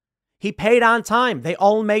exemplary. He paid on time. They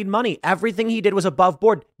all made money. Everything he did was above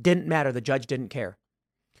board. Didn't matter. The judge didn't care.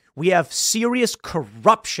 We have serious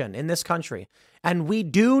corruption in this country, and we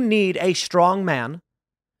do need a strong man,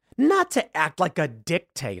 not to act like a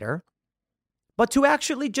dictator, but to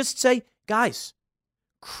actually just say, guys,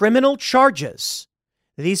 criminal charges.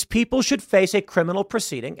 These people should face a criminal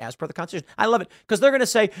proceeding as per the Constitution. I love it because they're going to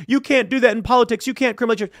say, you can't do that in politics. You can't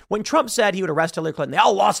criminally charge. When Trump said he would arrest Hillary Clinton, they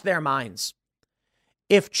all lost their minds.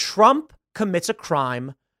 If Trump commits a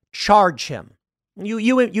crime, charge him.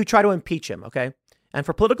 You try to impeach him, okay? And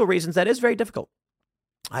for political reasons, that is very difficult.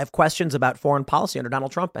 I have questions about foreign policy under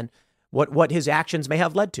Donald Trump and what his actions may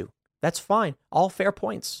have led to. That's fine. All fair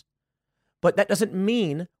points. But that doesn't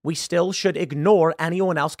mean we still should ignore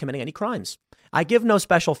anyone else committing any crimes. I give no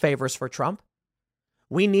special favors for Trump.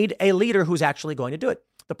 We need a leader who's actually going to do it.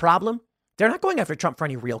 The problem, they're not going after Trump for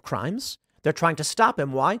any real crimes. They're trying to stop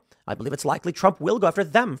him. Why? I believe it's likely Trump will go after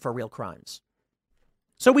them for real crimes.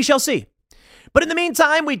 So we shall see. But in the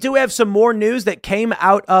meantime, we do have some more news that came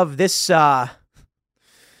out of this. Came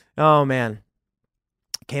out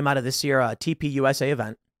of this year TPUSA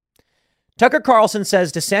event. Tucker Carlson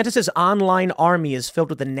says DeSantis' online army is filled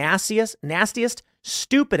with the nastiest,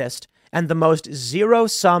 stupidest, and the most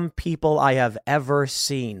zero-sum people I have ever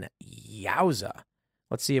seen. Yowza.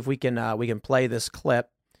 Let's see if we can play this clip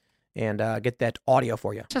and get that audio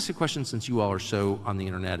for you. Just ask a question, since you all are so on the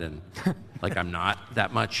internet and like I'm not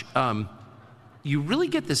that much. You really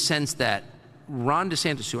get the sense that Ron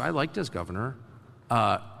DeSantis, who I liked as governor,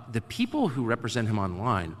 the people who represent him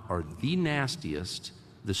online are the nastiest,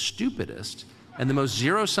 the stupidest, and the most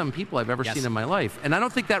zero-sum people I've ever seen in my life. And I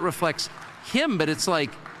don't think that reflects him, but it's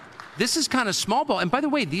like, this is kind of small ball. And by the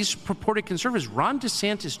way, these purported conservatives, Ron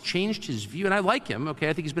DeSantis changed his view, and I like him, okay?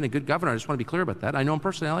 I think he's been a good governor. I just want to be clear about that. I know him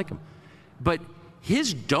personally. I like him. But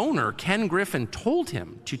his donor, Ken Griffin, told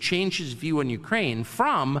him to change his view on Ukraine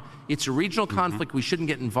from it's a regional conflict we shouldn't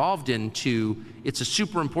get involved in to it's a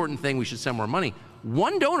super important thing, we should send more money.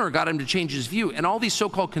 One donor got him to change his view, and all these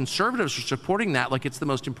so-called conservatives are supporting that like it's the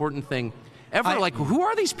most important thing ever. Like, who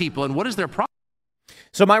are these people, and what is their problem?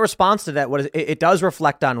 So my response to that, it does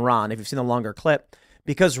reflect on Ron, if you've seen the longer clip,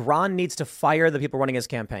 because Ron needs to fire the people running his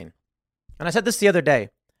campaign. And I said this the other day,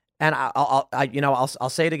 and I'll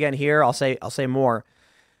say it again here. I'll say more.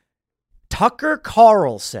 Tucker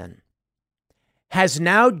Carlson has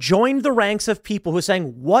now joined the ranks of people who are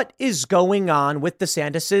saying, what is going on with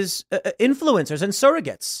DeSantis's influencers and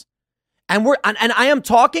surrogates? And I am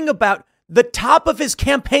talking about the top of his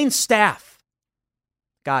campaign staff.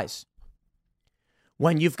 Guys,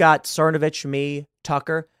 when you've got Cernovich, me,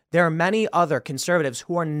 Tucker, there are many other conservatives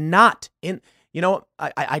who are not in,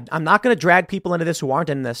 I'm not going to drag people into this who aren't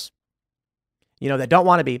in this, that don't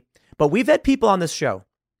want to be. But we've had people on this show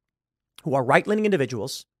who are right-leaning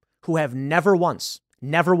individuals who have never once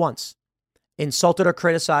insulted or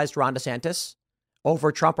criticized Ron DeSantis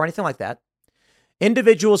over Trump or anything like that.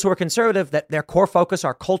 individuals who are conservative, that their core focus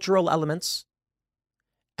are cultural elements.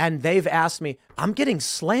 And they've asked me, I'm getting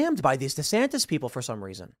slammed by these DeSantis people for some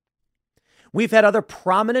reason. We've had other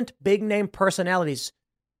prominent big name personalities,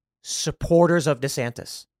 supporters of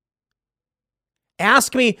DeSantis,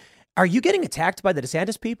 ask me, are you getting attacked by the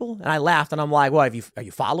DeSantis people? And I laughed and I'm like, what, are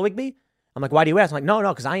you following me? I'm like, why do you ask? I'm like, no,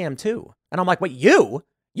 because I am too. And I'm like, wait, you're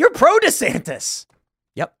pro DeSantis.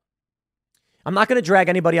 Yep. I'm not going to drag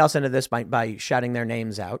anybody else into this by shouting their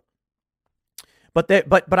names out. But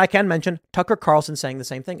I can mention Tucker Carlson saying the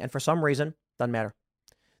same thing. And for some reason, doesn't matter.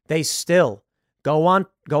 They still go on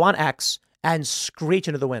X and screech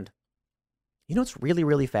into the wind. You know, it's really,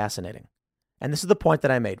 really fascinating. And this is the point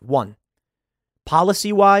that I made. One,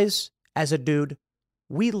 policy-wise, as a dude,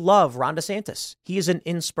 we love Ron DeSantis. He is an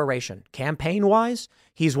inspiration. Campaign-wise,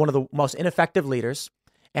 he's one of the most ineffective leaders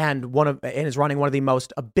and is running one of the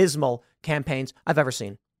most abysmal campaigns I've ever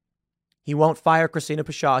seen. He won't fire Christina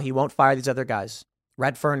Pashaw. He won't fire these other guys,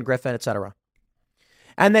 Redfern, Griffin, etc.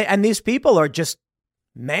 And these people are just,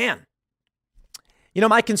 man. You know,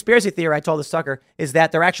 my conspiracy theory, I told this Tucker, is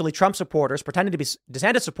that they're actually Trump supporters pretending to be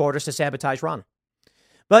DeSantis supporters to sabotage Ron.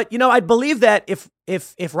 But, you know, I'd believe that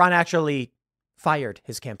if Ron actually fired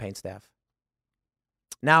his campaign staff.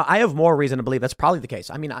 Now, I have more reason to believe that's probably the case.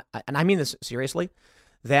 I mean, I mean this seriously,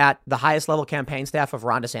 that the highest level campaign staff of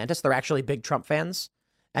Ron DeSantis, they're actually big Trump fans.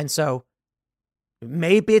 And so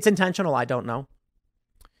maybe it's intentional. I don't know.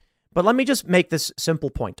 But let me just make this simple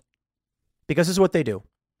point, because this is what they do.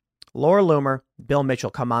 Laura Loomer, Bill Mitchell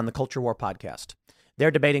come on the Culture War podcast. They're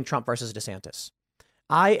debating Trump versus DeSantis.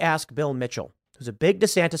 I ask Bill Mitchell, who's a big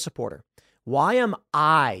DeSantis supporter, why am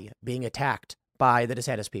I being attacked by the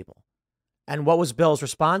DeSantis people? And what was Bill's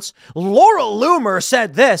response? Laura Loomer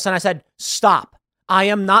said this. And I said, stop. I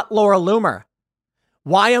am not Laura Loomer.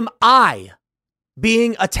 Why am I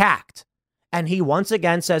being attacked? And he once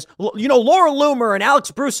again says, you know, Laura Loomer and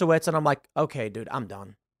Alex Brusewitz. And I'm like, okay, dude, I'm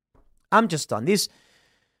done. I'm just done.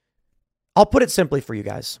 I'll put it simply for you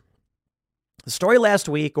guys. The story last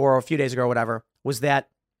week or a few days ago or whatever was that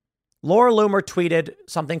Laura Loomer tweeted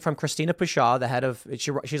something from Christina Pashaw, the head of,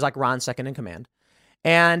 she's like Ron's second in command.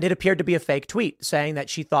 And it appeared to be a fake tweet saying that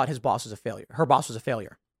she thought his boss was a failure. Her boss was a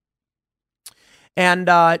failure. And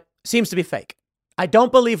seems to be fake. I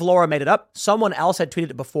don't believe Laura made it up. Someone else had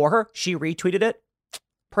tweeted it before her. She retweeted it.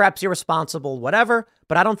 Perhaps irresponsible, whatever.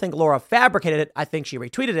 But I don't think Laura fabricated it. I think she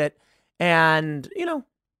retweeted it. And, you know,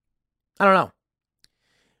 I don't know.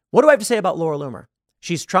 What do I have to say about Laura Loomer?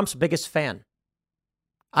 She's Trump's biggest fan.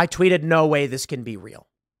 I tweeted, no way this can be real.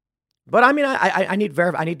 But I mean, I need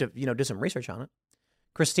to, you know, do some research on it.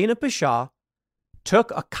 Christina Pashaw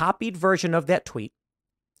took a copied version of that tweet,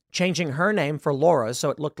 changing her name for Laura's,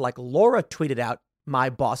 so it looked like Laura tweeted out, my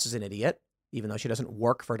boss is an idiot, even though she doesn't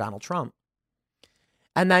work for Donald Trump.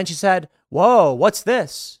 And then she said, whoa, what's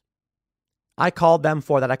this? I called them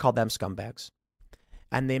for that. I called them scumbags.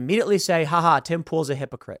 And they immediately say, haha, Tim Pool's a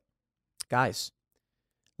hypocrite. Guys,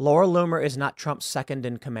 Laura Loomer is not Trump's second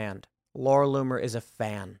in command. Laura Loomer is a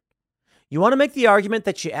fan. You want to make the argument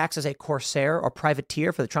that she acts as a corsair or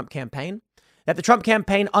privateer for the Trump campaign? That the Trump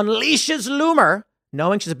campaign unleashes Loomer,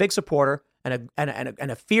 knowing she's a big supporter and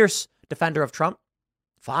a fierce defender of Trump?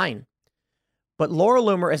 Fine. But Laura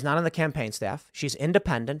Loomer is not on the campaign staff. She's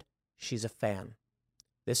independent. She's a fan.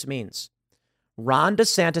 This means Ron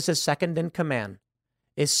DeSantis' second in command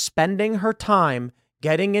is spending her time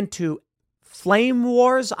getting into flame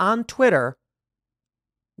wars on Twitter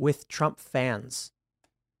with Trump fans.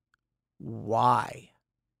 Why?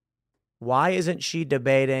 Why isn't she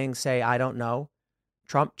debating, say, I don't know,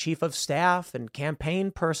 Trump chief of staff and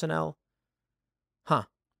campaign personnel? Huh.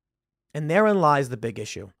 And therein lies the big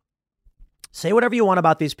issue. Say whatever you want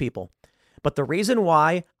about these people, but the reason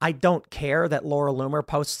why I don't care that Laura Loomer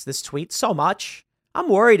posts this tweet so much, I'm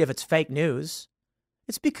worried if it's fake news,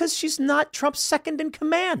 it's because she's not Trump's second in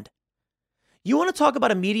command. You want to talk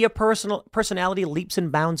about a media personality leaps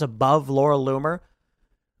and bounds above Laura Loomer,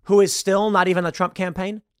 who is still not even the Trump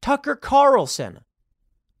campaign? Tucker Carlson.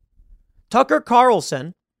 Tucker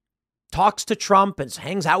Carlson talks to Trump and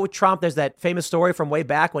hangs out with Trump. There's that famous story from way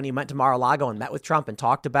back when he went to Mar-a-Lago and met with Trump and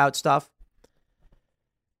talked about stuff.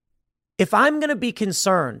 If I'm going to be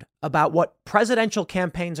concerned about what presidential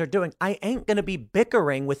campaigns are doing, I ain't going to be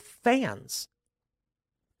bickering with fans.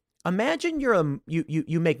 Imagine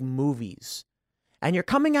you make movies and you're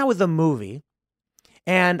coming out with a movie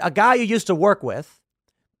and a guy you used to work with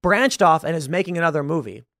branched off and is making another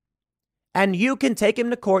movie. And you can take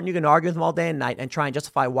him to court and you can argue with him all day and night and try and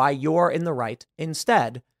justify why you're in the right.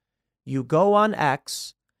 Instead, you go on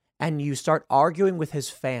X and you start arguing with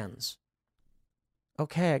his fans.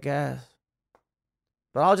 Okay, I guess.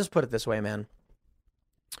 But I'll just put it this way, man.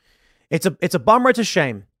 It's a bummer. It's a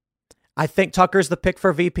shame. I think Tucker's the pick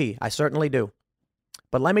for VP. I certainly do.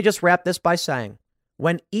 But let me just wrap this by saying,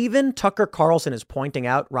 when even Tucker Carlson is pointing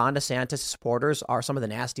out Ron DeSantis supporters are some of the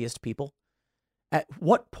nastiest people, at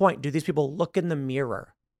what point do these people look in the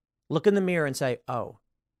mirror and say, oh,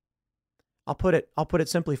 I'll put it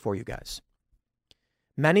simply for you guys.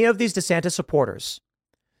 Many of these DeSantis supporters,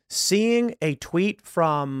 seeing a tweet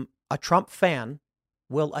from a Trump fan,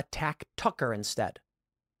 will attack Tucker instead.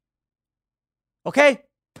 Okay,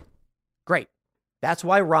 great. That's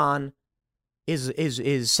why Ron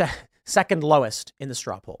is second lowest in the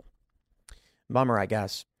straw poll. Bummer, I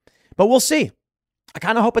guess. But we'll see. I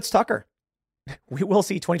kind of hope it's Tucker. We will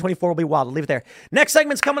see. 2024 will be wild. I'll leave it there. Next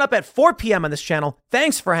segment's coming up at 4 p.m. on this channel.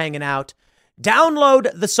 Thanks for hanging out.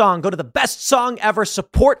 Download the song. Go to the best song ever.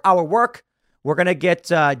 Support our work. We're going to get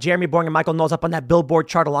Jeremy Boring and Michael Knowles up on that Billboard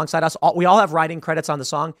chart alongside us. We all have writing credits on the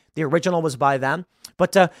song. The original was by them.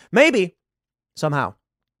 But maybe, somehow,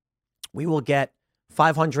 we will get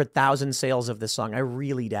 500,000 sales of this song. I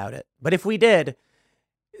really doubt it. But if we did,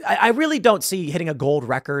 I really don't see hitting a gold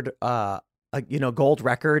record, gold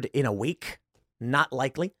record in a week. Not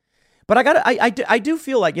likely. But I do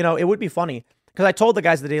feel like, it would be funny because I told the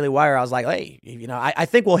guys at the Daily Wire, I was like, hey, I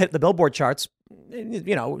think we'll hit the Billboard charts.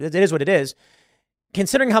 It is what it is.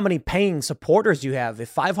 Considering how many paying supporters you have, if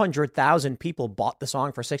 500,000 people bought the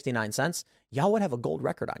song for 69 cents, y'all would have a gold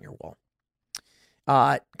record on your wall.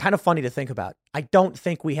 Kind of funny to think about. I don't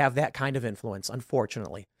think we have that kind of influence,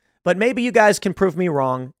 unfortunately. But maybe you guys can prove me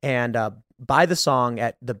wrong and buy the song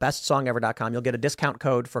at thebestsongever.com. You'll get a discount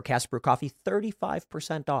code for Cast Brew Coffee,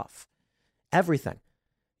 35% off. Everything.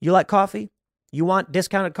 You like coffee? You want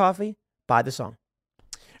discounted coffee? Buy the song.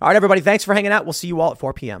 All right, everybody, thanks for hanging out. We'll see you all at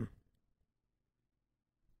 4 p.m.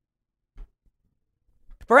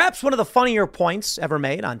 Perhaps one of the funnier points ever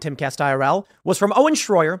made on Timcast IRL was from Owen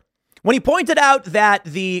Schroyer when he pointed out that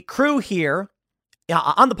the crew here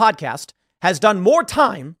on the podcast has done more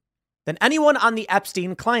time than anyone on the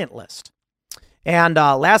Epstein client list. And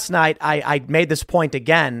last night, I made this point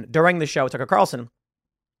again during the show with Tucker Carlson,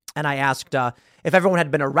 and I asked if everyone had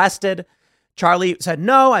been arrested. Charlie said,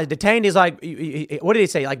 no, I was detained. He's like, what did he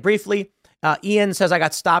say? Like briefly, Ian says I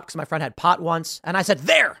got stopped because my friend had pot once. And I said,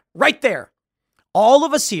 there, right there. All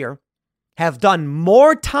of us here have done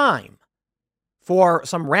more time for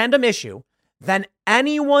some random issue than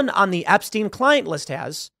anyone on the Epstein client list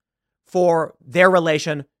has for their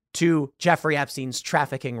relation to Jeffrey Epstein's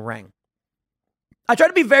trafficking ring. I try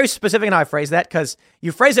to be very specific in how I phrase that because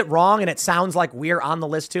you phrase it wrong and it sounds like we're on the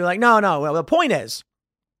list too. Like, no. Well, the point is,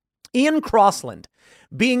 Ian Crossland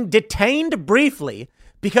being detained briefly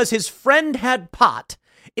because his friend had pot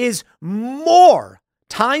is more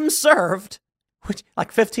time served, which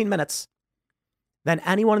like 15 minutes, than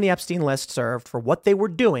anyone on the Epstein list served for what they were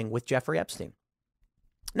doing with Jeffrey Epstein.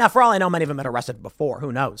 Now, for all I know, many of them had arrested before.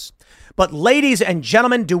 Who knows? But ladies and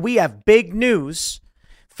gentlemen, do we have big news?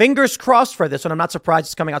 Fingers crossed for this one. I'm not surprised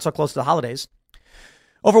it's coming out so close to the holidays.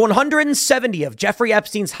 Over 170 of Jeffrey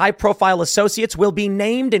Epstein's high-profile associates will be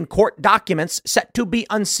named in court documents set to be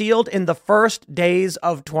unsealed in the first days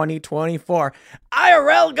of 2024.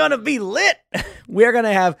 IRL gonna be lit. We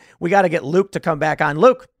got to get Luke to come back on.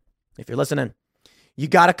 Luke, if you're listening, you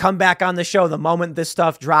got to come back on the show the moment this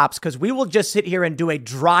stuff drops because we will just sit here and do a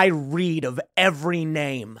dry read of every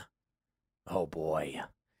name. Oh, boy.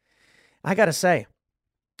 I got to say,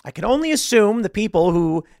 I can only assume the people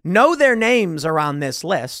who know their names are on this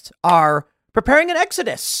list are preparing an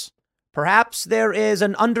exodus. Perhaps there is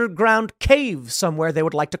an underground cave somewhere they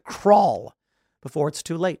would like to crawl before it's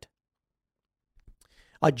too late.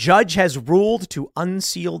 A judge has ruled to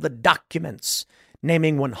unseal the documents,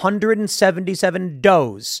 naming 177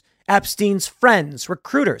 does, Epstein's friends,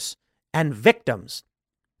 recruiters, and victims.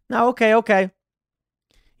 Now, okay.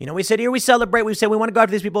 We sit here, we celebrate, we say we want to go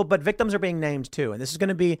after these people, but victims are being named too. And this is going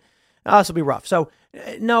to be, this will be rough. So,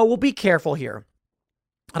 no, we'll be careful here.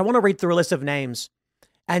 I don't want to read through a list of names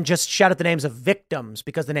and just shout out the names of victims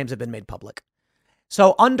because the names have been made public.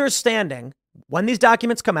 So understanding when these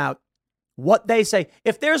documents come out, what they say,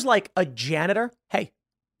 if there's like a janitor, hey,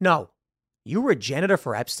 no, you were a janitor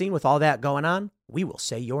for Epstein with all that going on, we will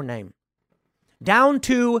say your name. Down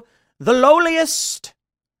to the lowliest,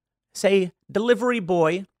 say, delivery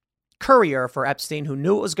boy, courier for Epstein who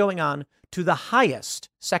knew what was going on, to the highest,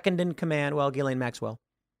 second in command, well, Ghislaine Maxwell.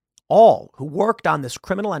 All who worked on this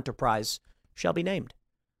criminal enterprise shall be named.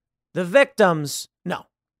 The victims, no,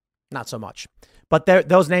 not so much. But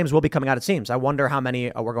those names will be coming out, it seems. I wonder how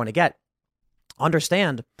many we're going to get.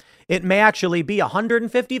 Understand, it may actually be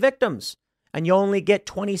 150 victims, and you only get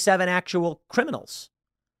 27 actual criminals.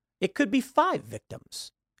 It could be 5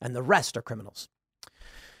 victims, and the rest are criminals.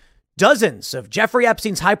 Dozens of Jeffrey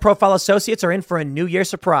Epstein's high-profile associates are in for a New Year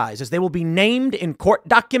surprise, as they will be named in court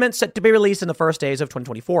documents set to be released in the first days of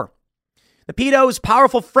 2024. The pedo's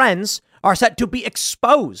powerful friends are set to be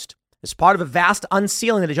exposed as part of a vast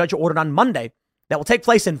unsealing that a judge ordered on Monday that will take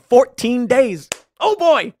place in 14 days. Oh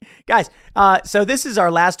boy, guys. So this is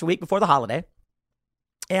our last week before the holiday.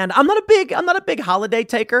 And I'm not a big holiday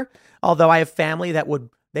taker, although I have family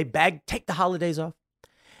that take the holidays off.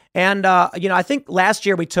 And, I think last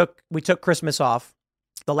year we took Christmas off.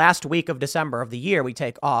 The last week of December of the year we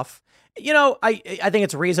take off. I think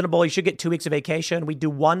it's reasonable. You should get 2 weeks of vacation. We do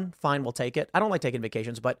 1. Fine, we'll take it. I don't like taking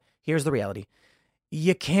vacations, but here's the reality.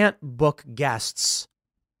 You can't book guests.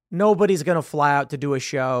 Nobody's going to fly out to do a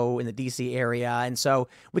show in the DC area. And so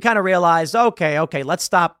we kind of realized, okay, let's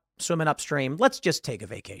stop swimming upstream. Let's just take a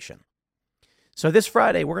vacation. So this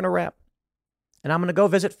Friday, we're going to wrap. And I'm going to go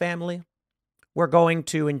visit family. We're going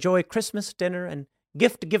to enjoy Christmas dinner and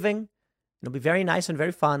gift giving. It'll be very nice and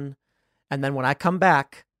very fun. And then when we come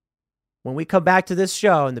back to this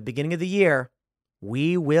show in the beginning of the year,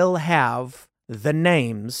 we will have the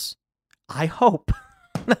names, I hope,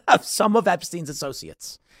 of some of Epstein's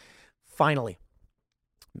associates. Finally.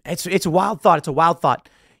 It's a wild thought. It's a wild thought.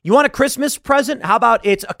 You want a Christmas present? How about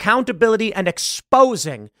it's accountability and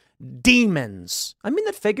exposing demons? I mean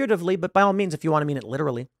that figuratively, but by all means, if you want to mean it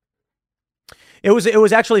literally. It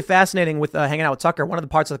was actually fascinating with hanging out with Tucker. One of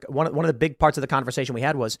the big parts of the conversation we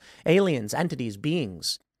had was aliens, entities,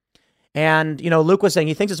 beings. And, Luke was saying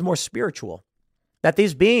he thinks it's more spiritual, that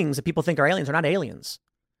these beings that people think are aliens are not aliens.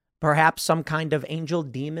 Perhaps some kind of angel,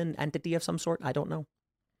 demon, entity of some sort. I don't know.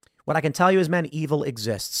 What I can tell you is, man, evil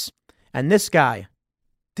exists. And this guy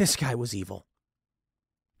was evil.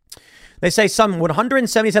 They say some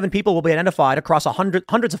 177 people will be identified across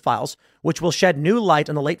hundreds of files, which will shed new light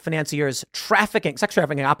on the late financier's sex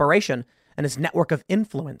trafficking operation and his network of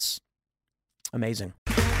influence. Amazing.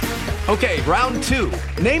 Okay, round 2.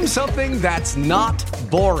 Name something that's not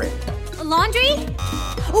boring. A laundry?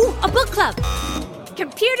 Ooh, a book club.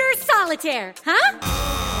 Computer solitaire,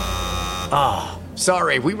 huh?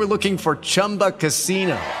 Sorry, we were looking for Chumba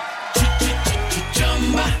Casino.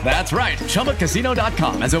 That's right.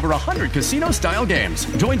 ChumbaCasino.com has over 100 casino-style games.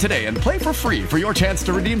 Join today and play for free for your chance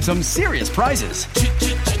to redeem some serious prizes.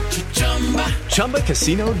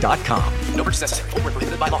 ChumbaCasino.com. No purchase necessary. Void where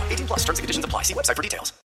prohibited by law. 18+ terms and conditions apply. See website for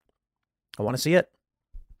details. I want to see it.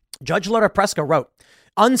 Judge Laura Presca wrote,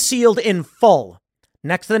 unsealed in full,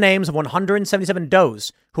 next to the names of 177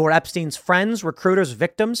 does who are Epstein's friends, recruiters,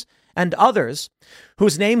 victims, and others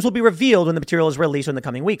whose names will be revealed when the material is released in the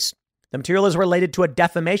coming weeks. The material is related to a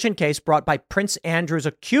defamation case brought by Prince Andrew's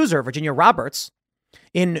accuser, Virginia Roberts,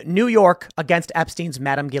 in New York against Epstein's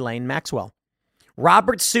Madame Ghislaine Maxwell.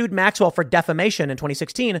 Roberts sued Maxwell for defamation in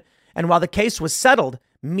 2016, and while the case was settled,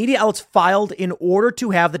 media outlets filed in order to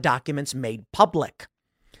have the documents made public.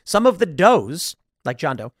 Some of the does, like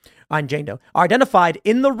John Doe and Jane Doe, are identified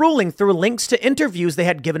in the ruling through links to interviews they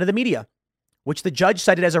had given to the media, which the judge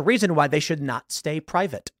cited as a reason why they should not stay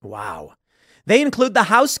private. Wow. They include the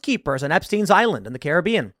housekeepers on Epstein's Island in the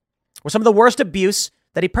Caribbean, where some of the worst abuse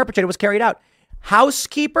that he perpetrated was carried out.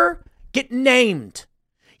 Housekeeper, get named.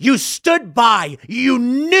 You stood by. You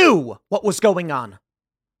knew what was going on.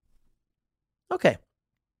 Okay.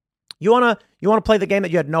 You want to play the game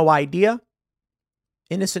that you had no idea?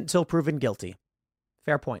 Innocent till proven guilty.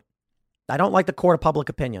 Fair point. I don't like the court of public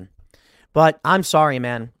opinion, but I'm sorry,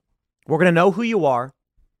 man. We're going to know who you are,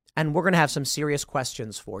 and we're going to have some serious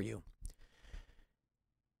questions for you.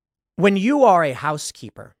 When you are a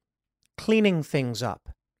housekeeper cleaning things up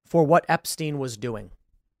for what Epstein was doing,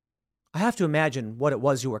 I have to imagine what it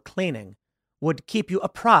was you were cleaning would keep you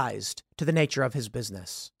apprised to the nature of his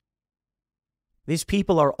business. These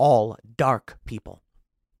people are all dark people.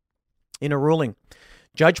 In a ruling,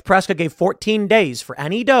 Judge Presca gave 14 days for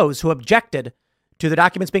any does who objected to the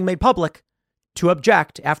documents being made public to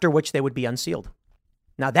object, after which they would be unsealed.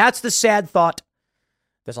 Now, that's the sad thought.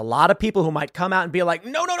 There's a lot of people who might come out and be like,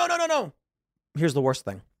 no. Here's the worst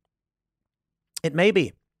thing. It may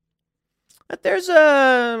be that there's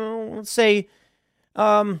a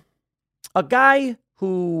guy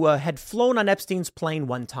who had flown on Epstein's plane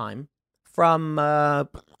one time from,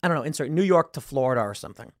 insert New York to Florida or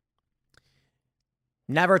something.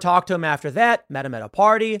 Never talked to him after that. Met him at a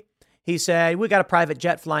party. He said, we got a private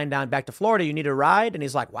jet flying down back to Florida. You need a ride? And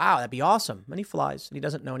he's like, wow, that'd be awesome. And he flies, and he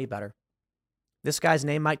doesn't know any better. This guy's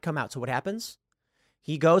name might come out. So what happens?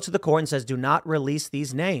 He goes to the court and says, do not release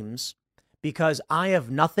these names because I have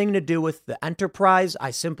nothing to do with the enterprise. I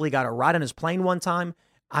simply got a ride on his plane one time.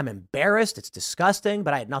 I'm embarrassed. It's disgusting,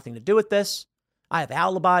 but I had nothing to do with this. I have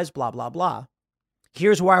alibis, blah, blah, blah.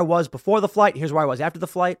 Here's where I was before the flight. Here's where I was after the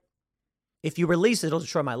flight. If you release it, it'll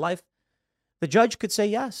destroy my life. The judge could say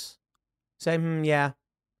yes. Say, yeah,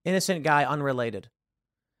 innocent guy, unrelated.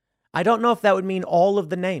 I don't know if that would mean all of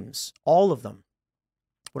the names, all of them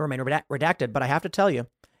would remain redacted, but I have to tell you,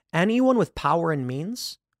 anyone with power and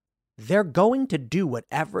means, they're going to do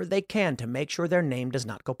whatever they can to make sure their name does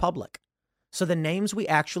not go public. So the names we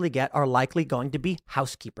actually get are likely going to be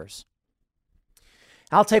housekeepers.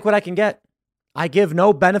 I'll take what I can get. I give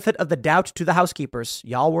no benefit of the doubt to the housekeepers.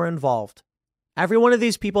 Y'all were involved. Every one of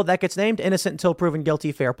these people that gets named innocent until proven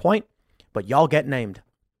guilty, fair point, but y'all get named.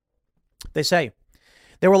 They say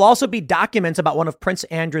there will also be documents about one of Prince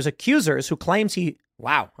Andrew's accusers who claims he,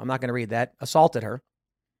 I'm not going to read that, assaulted her.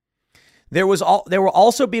 There will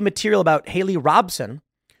also be material about Haley Robson,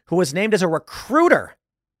 who was named as a recruiter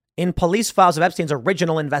in police files of Epstein's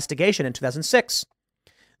original investigation in 2006,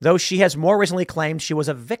 though she has more recently claimed she was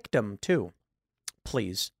a victim too.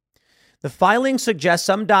 Please. The filing suggests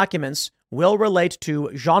some documents will relate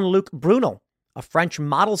to Jean-Luc Brunel, a French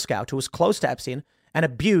model scout who was close to Epstein and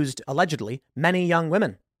abused, allegedly, many young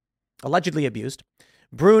women. Allegedly abused.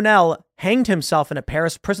 Brunel hanged himself in a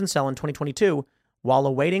Paris prison cell in 2022 while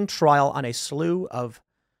awaiting trial on a slew of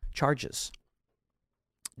charges.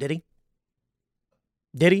 Did he?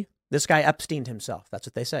 Did he? This guy Epsteined himself. That's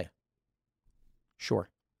what they say. Sure.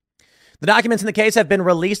 The documents in the case have been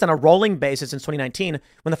released on a rolling basis since 2019,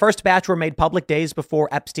 when the first batch were made public days before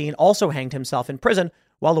Epstein also hanged himself in prison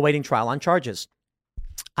while awaiting trial on charges.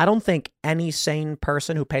 I don't think any sane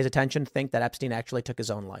person who pays attention think that Epstein actually took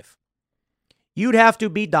his own life. You'd have to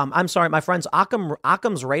be dumb. I'm sorry, my friends.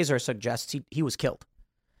 Occam's razor suggests he was killed.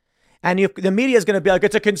 And the media is going to be like,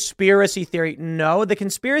 it's a conspiracy theory. No, the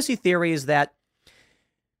conspiracy theory is that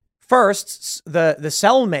first, the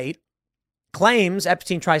cellmate claims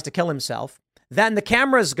Epstein tries to kill himself. Then the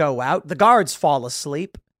cameras go out. The guards fall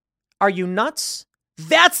asleep. Are you nuts?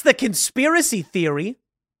 That's the conspiracy theory.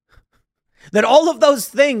 That all of those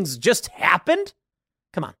things just happened?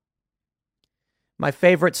 Come on. My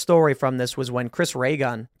favorite story from this was when Chris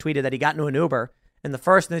Reagan tweeted that he got into an Uber, and the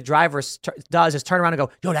first thing the driver does is turn around and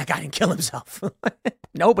go, yo, that guy didn't kill himself.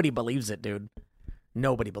 Nobody believes it, dude.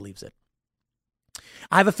 Nobody believes it.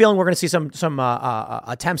 I have a feeling we're going to see some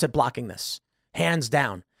attempts at blocking this, hands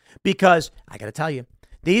down, because I got to tell you,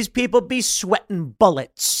 these people be sweating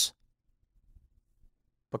bullets.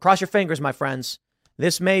 But cross your fingers, my friends.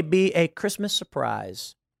 This may be a Christmas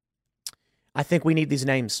surprise. I think we need these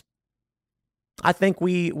names. I think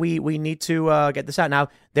we need to get this out. Now,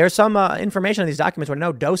 there's some information on these documents. We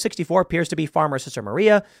know Doe 64 appears to be Farmer's sister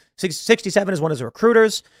Maria. 67 is one of the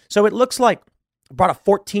recruiters. So it looks like brought a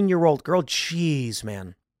 14-year-old girl. Jeez,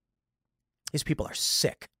 man. These people are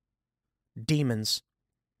sick. Demons.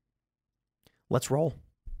 Let's roll.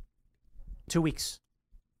 2 weeks.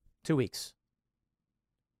 2 weeks.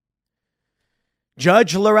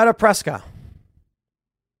 Judge Loretta Preska.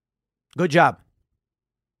 Good job.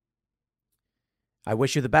 I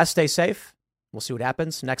wish you the best. Stay safe. We'll see what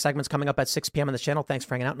happens. Next segment's coming up at 6 p.m. on this channel. Thanks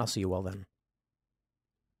for hanging out, and I'll see you all then.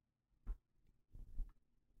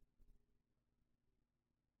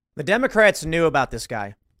 The Democrats knew about this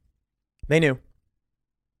guy. They knew.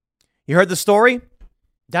 You heard the story?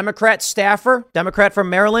 Democrat staffer, Democrat from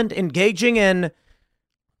Maryland, engaging in,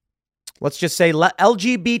 let's just say,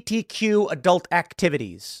 LGBTQ adult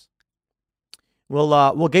activities.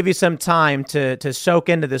 We'll give you some time to soak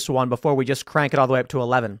into this one before we just crank it all the way up to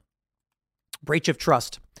 11. Breach of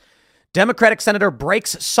trust. Democratic senator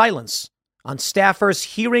breaks silence on staffer's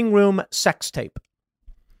hearing room sex tape.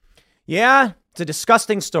 Yeah, it's a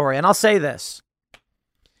disgusting story. And I'll say this.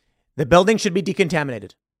 The building should be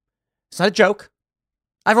decontaminated. It's not a joke.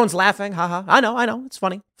 Everyone's laughing. Ha ha. I know. It's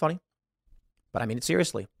funny. But I mean it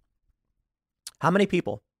seriously. How many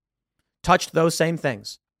people touched those same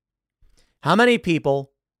things? How many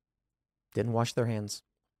people didn't wash their hands?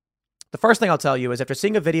 The first thing I'll tell you is after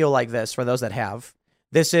seeing a video like this, for those that have,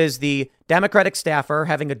 this is the Democratic staffer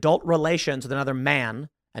having adult relations with another man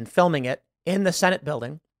and filming it in the Senate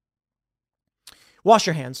building. Wash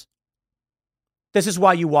your hands. This is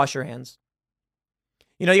why you wash your hands.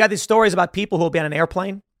 You know, you got these stories about people who will be on an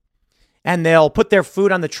airplane and they'll put their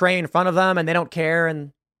food on the tray in front of them and they don't care.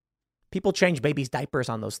 And people change babies' diapers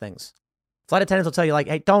on those things. Flight attendants will tell you like,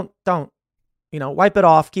 hey, don't, wipe it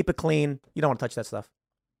off, keep it clean. You don't want to touch that stuff.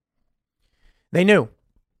 They knew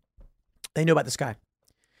about this guy.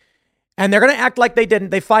 And they're going to act like they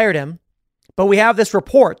didn't. They fired him. But we have this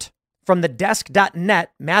report from the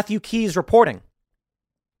desk.net, Matthew Keyes reporting.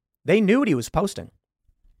 They knew what he was posting.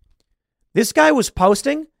 This guy was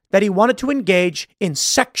posting that he wanted to engage in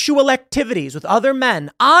sexual activities with other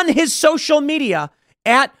men on his social media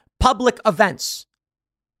at public events.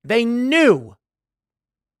 They knew.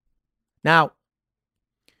 Now,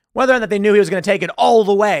 whether or not they knew he was going to take it all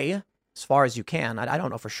the way, as far as you can, I don't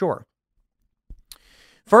know for sure.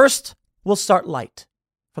 First, we'll start light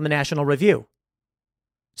from the National Review.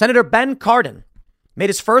 Senator Ben Cardin made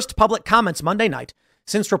his first public comments Monday night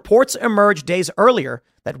since reports emerged days earlier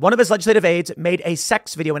that one of his legislative aides made a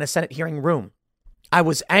sex video in a Senate hearing room. I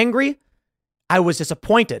was angry. I was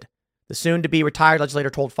disappointed, the soon-to-be retired legislator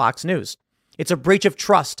told Fox News. It's a breach of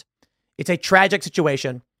trust. It's a tragic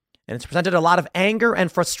situation, and it's presented a lot of anger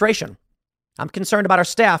and frustration. I'm concerned about our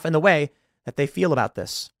staff and the way that they feel about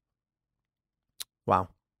this. Wow.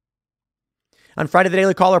 On Friday, the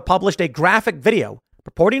Daily Caller published a graphic video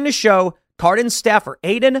purporting to show Cardin's staffer,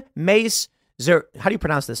 Aiden Mace, how do you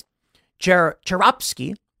pronounce this?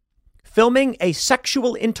 Cherapsky, filming a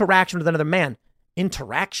sexual interaction with another man.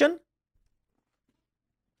 Interaction?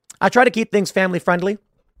 I try to keep things family friendly.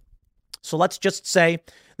 So let's just say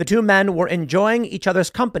the two men were enjoying each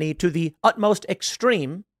other's company to the utmost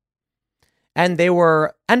extreme, and they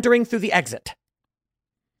were entering through the exit.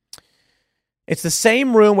 It's the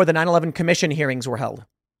same room where the 9/11 Commission hearings were held.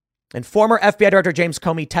 And former FBI Director James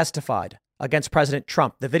Comey testified against President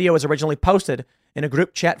Trump. The video was originally posted in a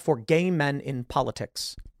group chat for gay men in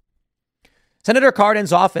politics. Senator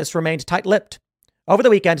Cardin's office remained tight-lipped over the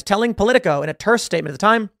weekend, telling Politico in a terse statement at the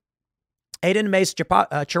time, Aiden Mace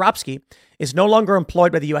Cherapsky is no longer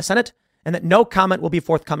employed by the U.S. Senate and that no comment will be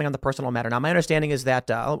forthcoming on the personal matter. Now, my understanding is that,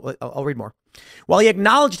 I'll read more. While he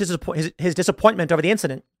acknowledged his disappointment over the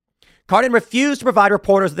incident, Cardin refused to provide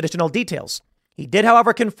reporters with additional details. He did,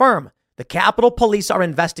 however, confirm the Capitol Police are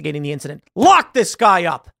investigating the incident. Lock this guy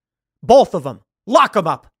up. Both of them. Lock him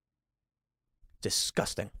up.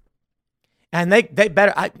 Disgusting. And they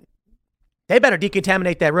better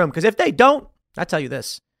decontaminate that room, because if they don't, I tell you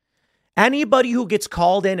this, anybody who gets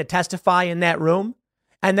called in to testify in that room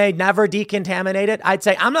and they never decontaminate it, I'd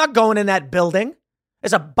say, I'm not going in that building.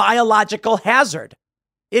 It's a biological hazard.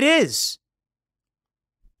 It is.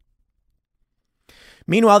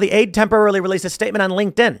 Meanwhile, the aide temporarily released a statement on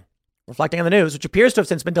LinkedIn, reflecting on the news, which appears to have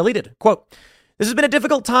since been deleted. Quote, "This has been a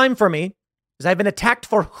difficult time for me as I've been attacked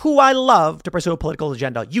for who I love to pursue a political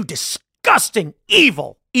agenda. You disgusting,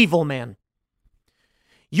 evil, evil man.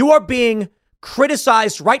 You are being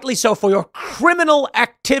criticized, rightly so, for your criminal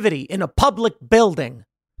activity in a public building.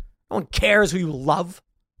 No one cares who you love.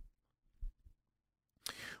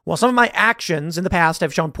 While some of my actions in the past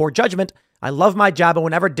have shown poor judgment, I love my job and will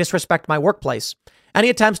never disrespect my workplace. Any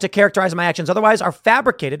attempts to characterize my actions otherwise are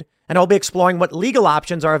fabricated, and I'll be exploring what legal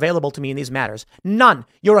options are available to me in these matters. None.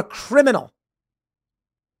 You're a criminal."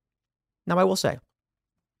 Now, I will say,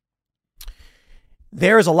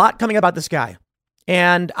 there is a lot coming about this guy,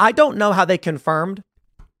 and I don't know how they confirmed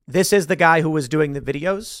this is the guy who was doing the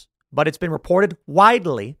videos, but it's been reported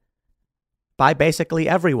widely by basically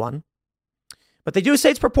everyone. But they do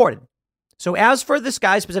say it's purported. So as for this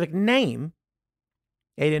guy's specific name,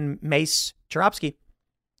 Aiden Mace Cherapsky,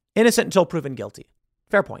 innocent until proven guilty.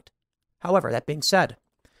 Fair point. However, that being said,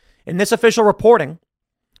 in this official reporting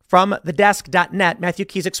from thedesk.net, Matthew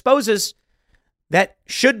Keys exposes that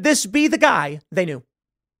should this be the guy, they knew.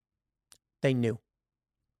 They knew.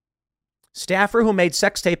 Staffer who made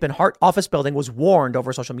sex tape in Hart office building was warned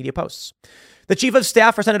over social media posts. The chief of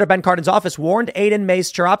staff for Senator Ben Cardin's office warned Aiden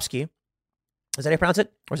Mace Cherapsky, is that how you pronounce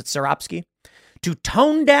it? Or is it Cherapsky? To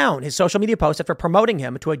tone down his social media posts after promoting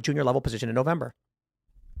him to a junior level position in November.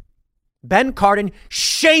 Ben Cardin,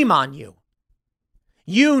 shame on you.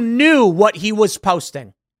 You knew what he was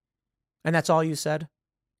posting. And that's all you said?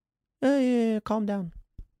 Yeah, calm down.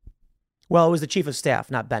 Well, it was the chief of staff,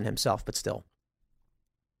 not Ben himself, but still.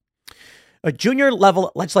 A junior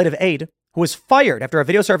level legislative aide who was fired after a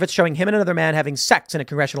video surfaced showing him and another man having sex in a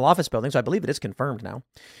congressional office building, so I believe it is confirmed now,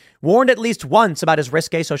 warned at least once about his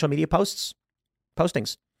risque social media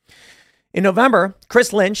postings. In November,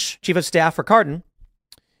 Chris Lynch, chief of staff for Cardin,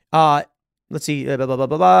 from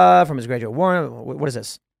his graduate warrant, what is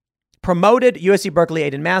this? Promoted USC Berkeley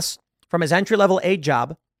aide in mass from his entry-level aide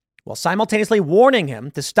job while simultaneously warning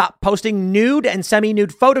him to stop posting nude and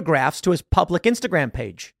semi-nude photographs to his public Instagram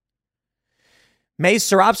page. Mace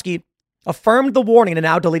Cherapsky affirmed the warning in a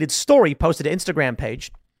now deleted story posted to Instagram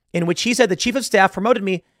page in which he said the chief of staff promoted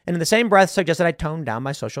me and in the same breath suggested I tone down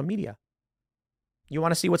my social media. You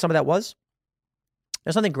want to see what some of that was?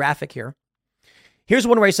 There's something graphic here. Here's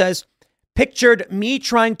one where he says, pictured me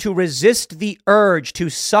trying to resist the urge to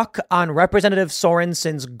suck on Representative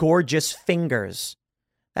Sorensen's gorgeous fingers.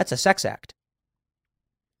 That's a sex act.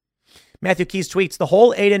 Matthew Keys tweets, the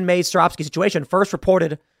whole Aiden May Sarofsky situation, first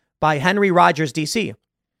reported by Henry Rogers, D.C.,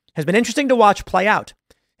 has been interesting to watch play out.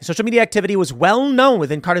 His social media activity was well known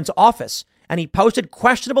within Cardin's office, and he posted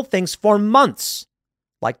questionable things for months,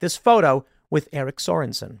 like this photo with Eric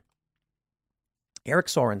Sorensen. Eric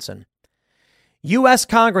Sorensen, U.S.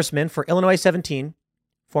 Congressman for Illinois 17,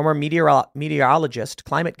 former meteorologist,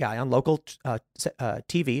 climate guy on local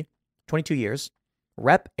TV, 22 years.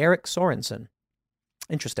 Rep. Eric Sorensen.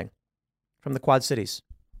 Interesting. From the Quad Cities.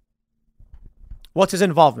 What's his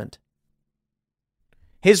involvement?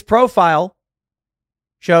 His profile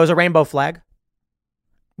shows a rainbow flag.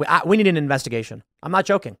 We need an investigation. I'm not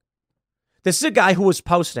joking. This is a guy who was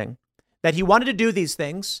posting that he wanted to do these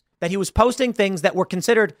things, that he was posting things that were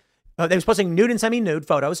considered, that he was posting nude and semi-nude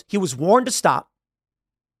photos. He was warned to stop.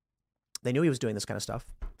 They knew he was doing this kind of stuff.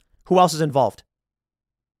 Who else is involved?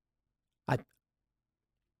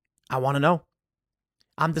 I want to know.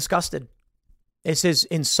 I'm disgusted. This is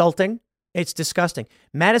insulting. It's disgusting.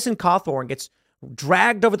 Madison Cawthorn gets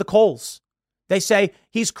dragged over the coals. They say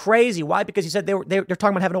he's crazy. Why? Because he said they're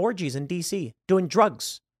talking about having orgies in D.C., doing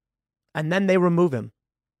drugs. And then they remove him.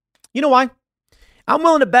 You know why? I'm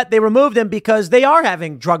willing to bet they removed him because they are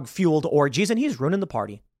having drug-fueled orgies and he's ruining the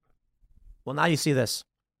party. Well, now you see this.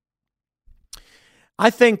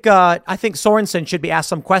 I think Sorensen should be asked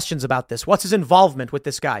some questions about this. What's his involvement with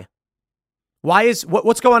this guy?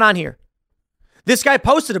 What's going on here? This guy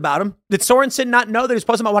posted about him. Did Sorensen not know that he was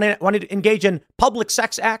posting about wanting to engage in public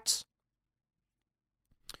sex acts?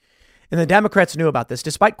 And the Democrats knew about this.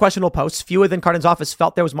 Despite questionable posts, few within Cardin's office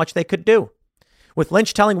felt there was much they could do. With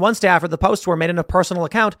Lynch telling one staffer the posts were made in a personal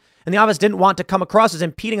account, and the office didn't want to come across as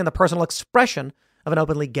impeding on the personal expression of an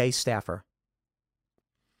openly gay staffer.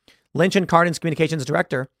 Lynch and Cardin's communications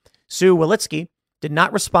director, Sue Walitsky, did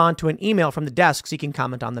not respond to an email from the desk seeking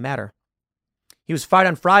comment on the matter. He was fired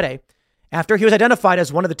on Friday after he was identified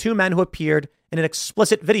as one of the two men who appeared in an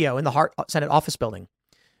explicit video in the Hart Senate office building.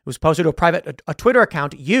 It was posted to a Twitter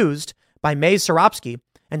account used by Mays Sarofsky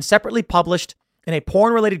and separately published in a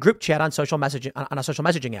porn-related group chat on a social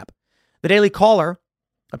messaging app. The Daily Caller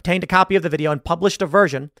obtained a copy of the video and published a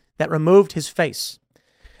version that removed his face.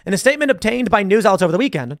 In a statement obtained by news outlets over the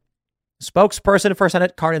weekend, a spokesperson for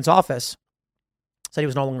Senate Cardin's office said he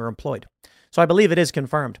was no longer employed. So I believe it is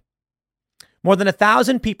confirmed. More than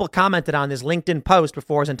 1,000 people commented on his LinkedIn post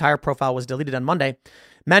before his entire profile was deleted on Monday.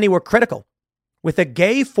 Many were critical, with a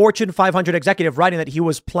gay Fortune 500 executive writing that he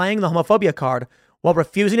was playing the homophobia card while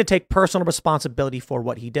refusing to take personal responsibility for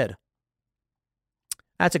what he did.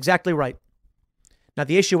 That's exactly right. Now,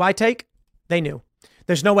 the issue I take, they knew.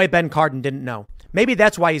 There's no way Ben Cardin didn't know. Maybe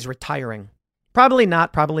that's why he's retiring. Probably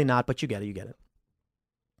not, but you get it.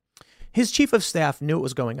 His chief of staff knew what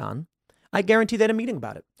was going on. I guarantee they had a meeting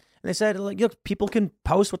about it. And they said, look, people can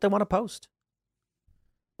post what they want to post.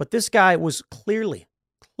 But this guy was clearly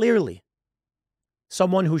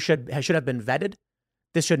someone who should have been vetted.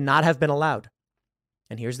 This should not have been allowed.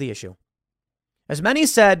 And here's the issue. As many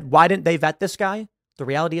said, why didn't they vet this guy? The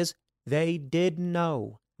reality is they did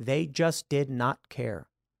know. They just did not care.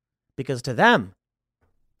 Because to them,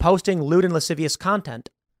 posting lewd and lascivious content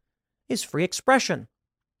is free expression.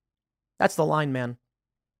 That's the line, man.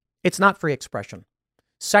 It's not free expression.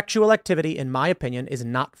 Sexual activity, in my opinion, is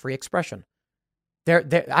not free expression.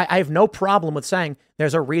 I have no problem with saying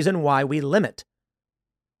there's a reason why we limit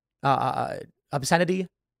obscenity,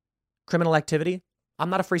 criminal activity.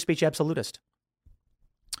 I'm not a free speech absolutist.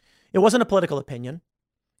 It wasn't a political opinion.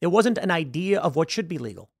 It wasn't an idea of what should be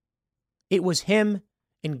legal. It was him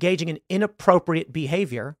engaging in inappropriate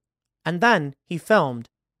behavior, and then he filmed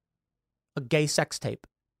a gay sex tape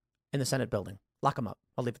in the Senate building. Lock him up.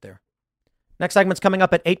 I'll leave it there. Next segment's coming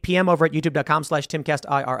up at 8 p.m. over at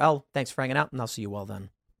youtube.com/TimCastIRL. Thanks for hanging out, and I'll see you all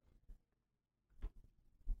then.